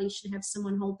 Everybody should have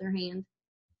someone hold their hand.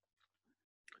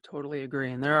 Totally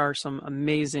agree. And there are some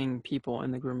amazing people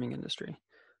in the grooming industry.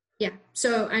 Yeah.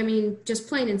 So, I mean, just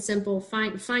plain and simple,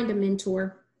 find a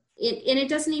mentor. And it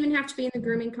doesn't even have to be in the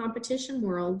grooming competition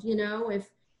world. You know, if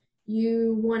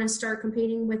you want to start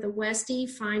competing with a Westie,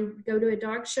 go to a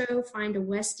dog show, find a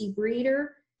Westie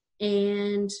breeder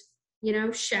and, you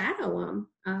know, shadow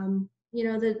them. You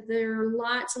know, there are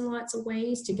lots and lots of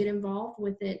ways to get involved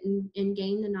with it and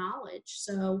gain the knowledge.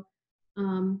 So,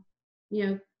 you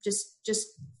know,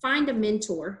 just find a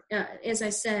mentor. As I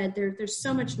said, there's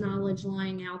so much knowledge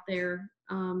lying out there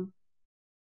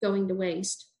going to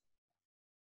waste.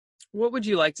 What would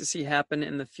you like to see happen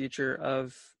in the future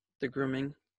of the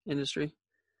grooming industry?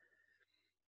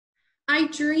 I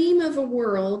dream of a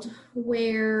world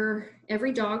where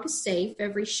every dog is safe,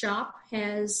 every shop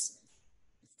has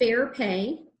fair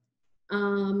pay,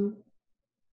 um,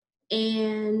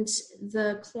 and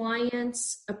the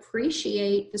clients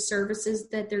appreciate the services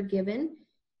that they're given,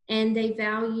 and they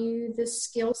value the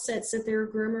skill sets that their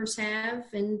groomers have,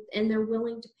 and they're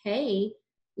willing to pay,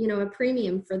 a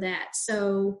premium for that.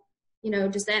 So,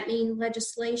 does that mean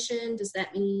legislation? Does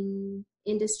that mean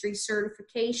industry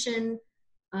certification?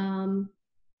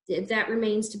 That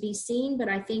remains to be seen, but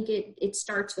I think it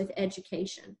starts with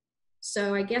education.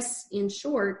 So I guess in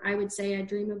short, I would say I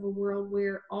dream of a world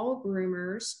where all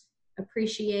groomers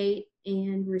appreciate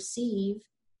and receive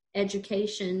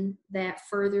education that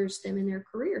furthers them in their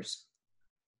careers.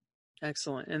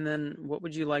 Excellent. And then what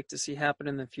would you like to see happen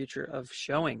in the future of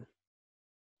showing?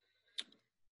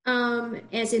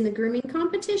 As in the grooming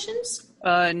competitions?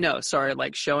 No, sorry,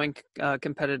 like showing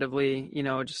competitively,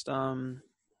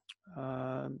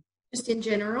 Just in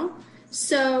general.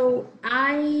 So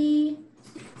I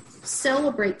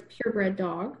celebrate the purebred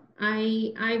dog.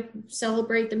 I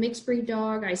celebrate the mixed breed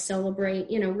dog. I celebrate,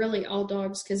 really all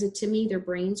dogs because to me, their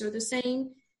brains are the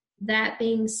same. That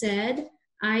being said,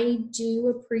 I do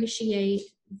appreciate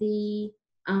the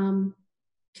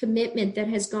commitment that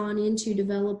has gone into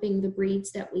developing the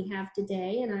breeds that we have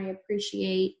today. And I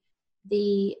appreciate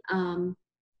the,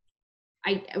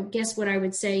 I guess what I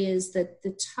would say is that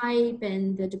the type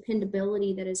and the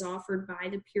dependability that is offered by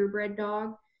the purebred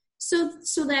dog.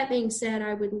 So that being said,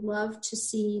 I would love to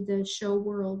see the show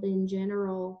world in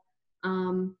general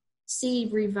see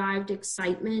revived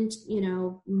excitement,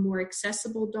 more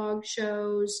accessible dog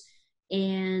shows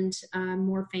and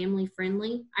more family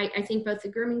friendly. I think both the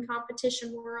grooming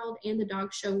competition world and the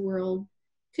dog show world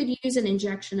could use an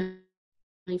injection of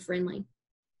family friendly.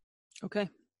 Okay,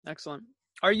 excellent.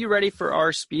 Are you ready for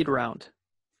our speed round?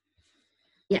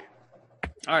 Yeah.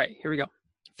 All right, here we go.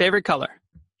 Favorite color?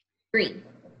 Green.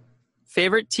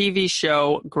 Favorite TV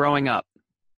show growing up?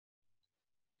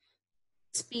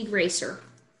 Speed Racer.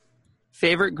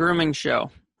 Favorite grooming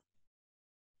show?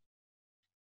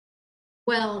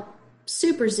 Well,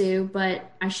 Super Zoo, but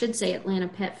I should say Atlanta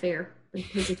Pet Fair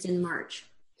because it's in March.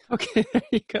 Okay, there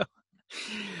you go.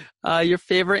 Your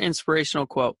favorite inspirational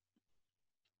quote?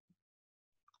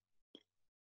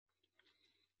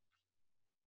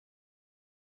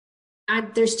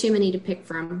 There's too many to pick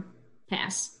from.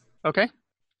 Pass. Okay.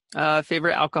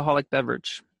 Favorite alcoholic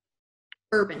beverage?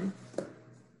 Bourbon.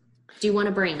 Do you want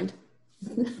a brand?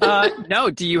 No.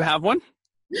 Do you have one?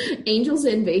 Angel's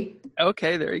Envy.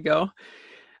 Okay, there you go.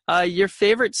 Your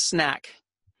favorite snack?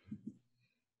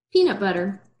 Peanut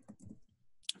butter.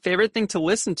 Favorite thing to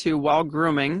listen to while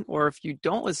grooming, or if you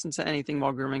don't listen to anything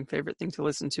while grooming, favorite thing to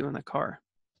listen to in the car?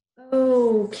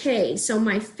 Okay, so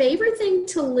my favorite thing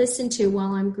to listen to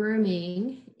while I'm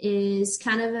grooming is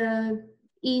kind of a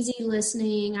easy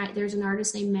listening. There's an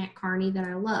artist named Matt Carney that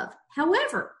I love.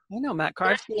 However, I know Matt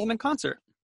Carney. I've seen him in concert.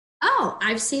 Oh,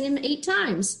 I've seen him 8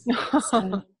 times.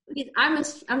 So, I'm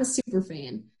a super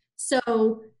fan.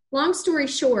 So long story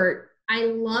short, I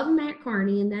love Matt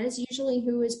Carney, and that is usually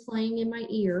who is playing in my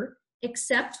ear,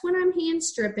 except when I'm hand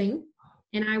stripping,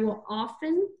 and I will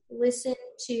often listen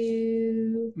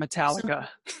to Metallica.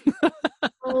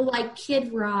 like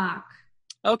Kid Rock.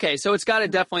 Okay, so it's got to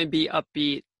definitely be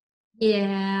upbeat.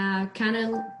 Yeah, kind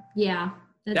of. Yeah,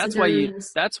 that's why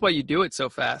you do it so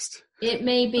fast. It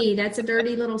may be. That's a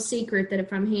dirty little secret that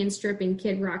if I'm hand stripping,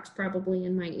 Kid Rock's probably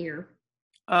in my ear.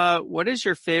 What is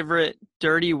your favorite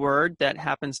dirty word that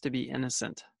happens to be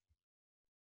innocent?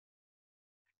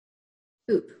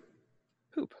 Poop.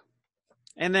 Poop.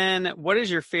 And then what is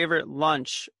your favorite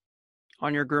lunch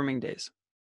on your grooming days?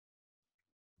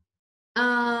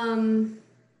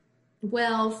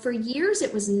 Well, for years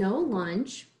it was no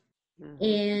lunch. Mm-hmm.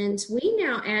 And we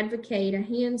now advocate a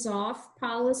hands-off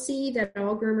policy that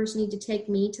all groomers need to take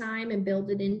me time and build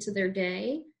it into their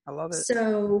day. I love it.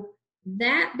 So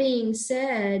that being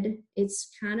said,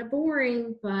 it's kind of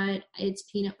boring, but it's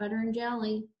peanut butter and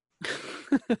jelly.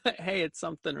 Hey, it's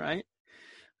something, right?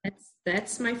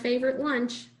 That's my favorite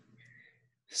lunch.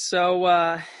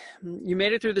 So you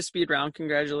made it through the speed round.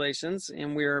 Congratulations.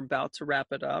 And we're about to wrap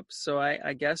it up. So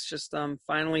I guess just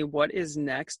finally, what is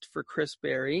next for Chris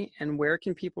Berry, and where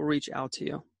can people reach out to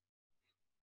you?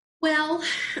 Well,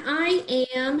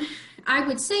 I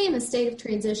would say in a state of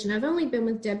transition. I've only been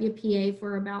with WPA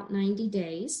for about 90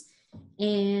 days,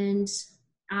 and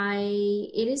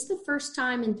it is the first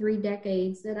time in 3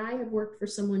 decades that I have worked for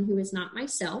someone who is not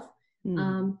myself.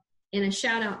 And a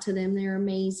shout out to them. They're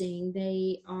amazing.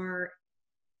 They are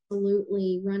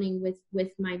absolutely running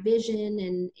with my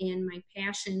vision and my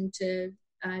passion to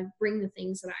bring the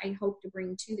things that I hope to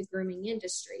bring to the grooming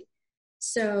industry.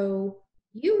 So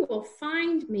you will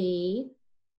find me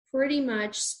pretty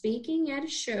much speaking at a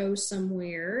show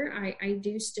somewhere. I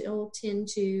do still tend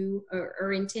to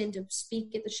or intend to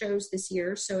speak at the shows this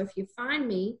year. So if you find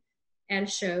me at a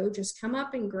show, just come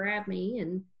up and grab me,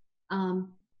 and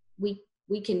we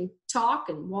can talk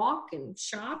and walk and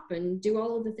shop and do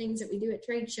all of the things that we do at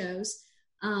trade shows.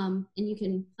 And you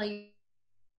can play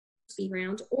speed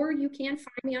round, or you can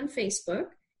find me on Facebook.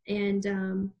 And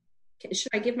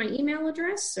should I give my email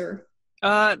address or?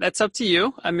 That's up to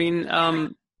you. I mean, go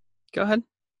ahead.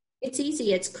 It's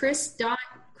easy. It's Chris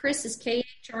is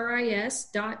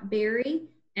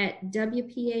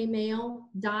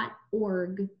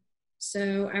KHRIS.berry@wpamail.org.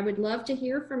 So I would love to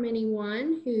hear from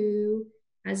anyone who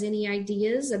has any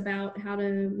ideas about how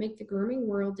to make the grooming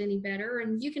world any better.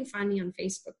 And you can find me on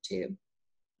Facebook too.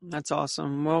 That's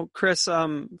awesome. Well, Chris,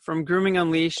 from Grooming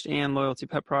Unleashed and Loyalty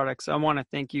Pet Products, I want to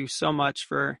thank you so much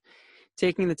for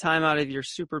taking the time out of your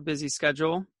super busy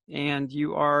schedule. And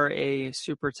you are a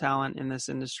super talent in this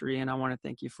industry. And I want to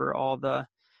thank you for all the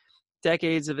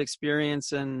decades of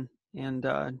experience and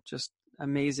just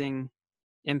amazing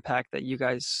impact that you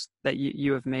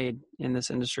have made in this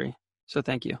industry. So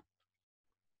thank you.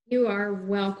 You are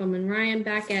welcome. And Ryan,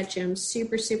 back at you. I'm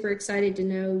super, super excited to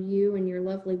know you and your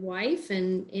lovely wife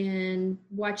and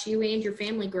watch you and your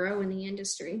family grow in the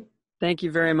industry. Thank you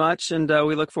very much. And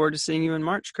we look forward to seeing you in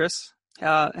March, Chris.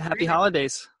 Happy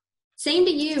holidays. Same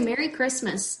to you. Merry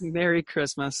Christmas. Merry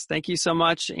Christmas. Thank you so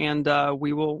much. And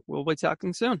we'll be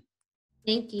talking soon.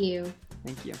 Thank you.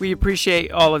 Thank you. We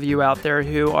appreciate all of you out there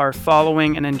who are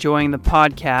following and enjoying the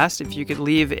podcast. If you could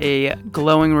leave a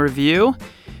glowing review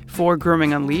for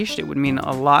Grooming Unleashed, it would mean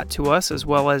a lot to us, as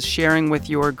well as sharing with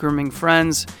your grooming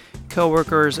friends,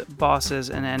 coworkers, bosses,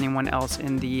 and anyone else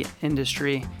in the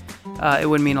industry. It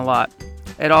would mean a lot.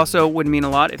 It also would mean a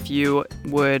lot if you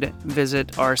would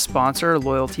visit our sponsor,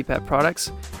 Loyalty Pet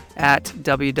Products, at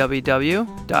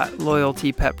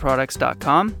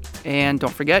www.loyaltypetproducts.com. And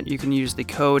don't forget, you can use the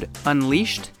code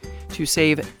UNLEASHED to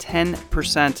save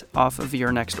 10% off of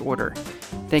your next order.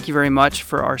 Thank you very much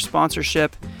for our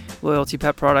sponsorship, Loyalty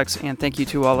Pet Products, and thank you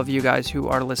to all of you guys who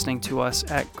are listening to us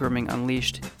at Grooming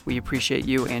Unleashed. We appreciate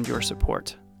you and your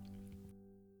support.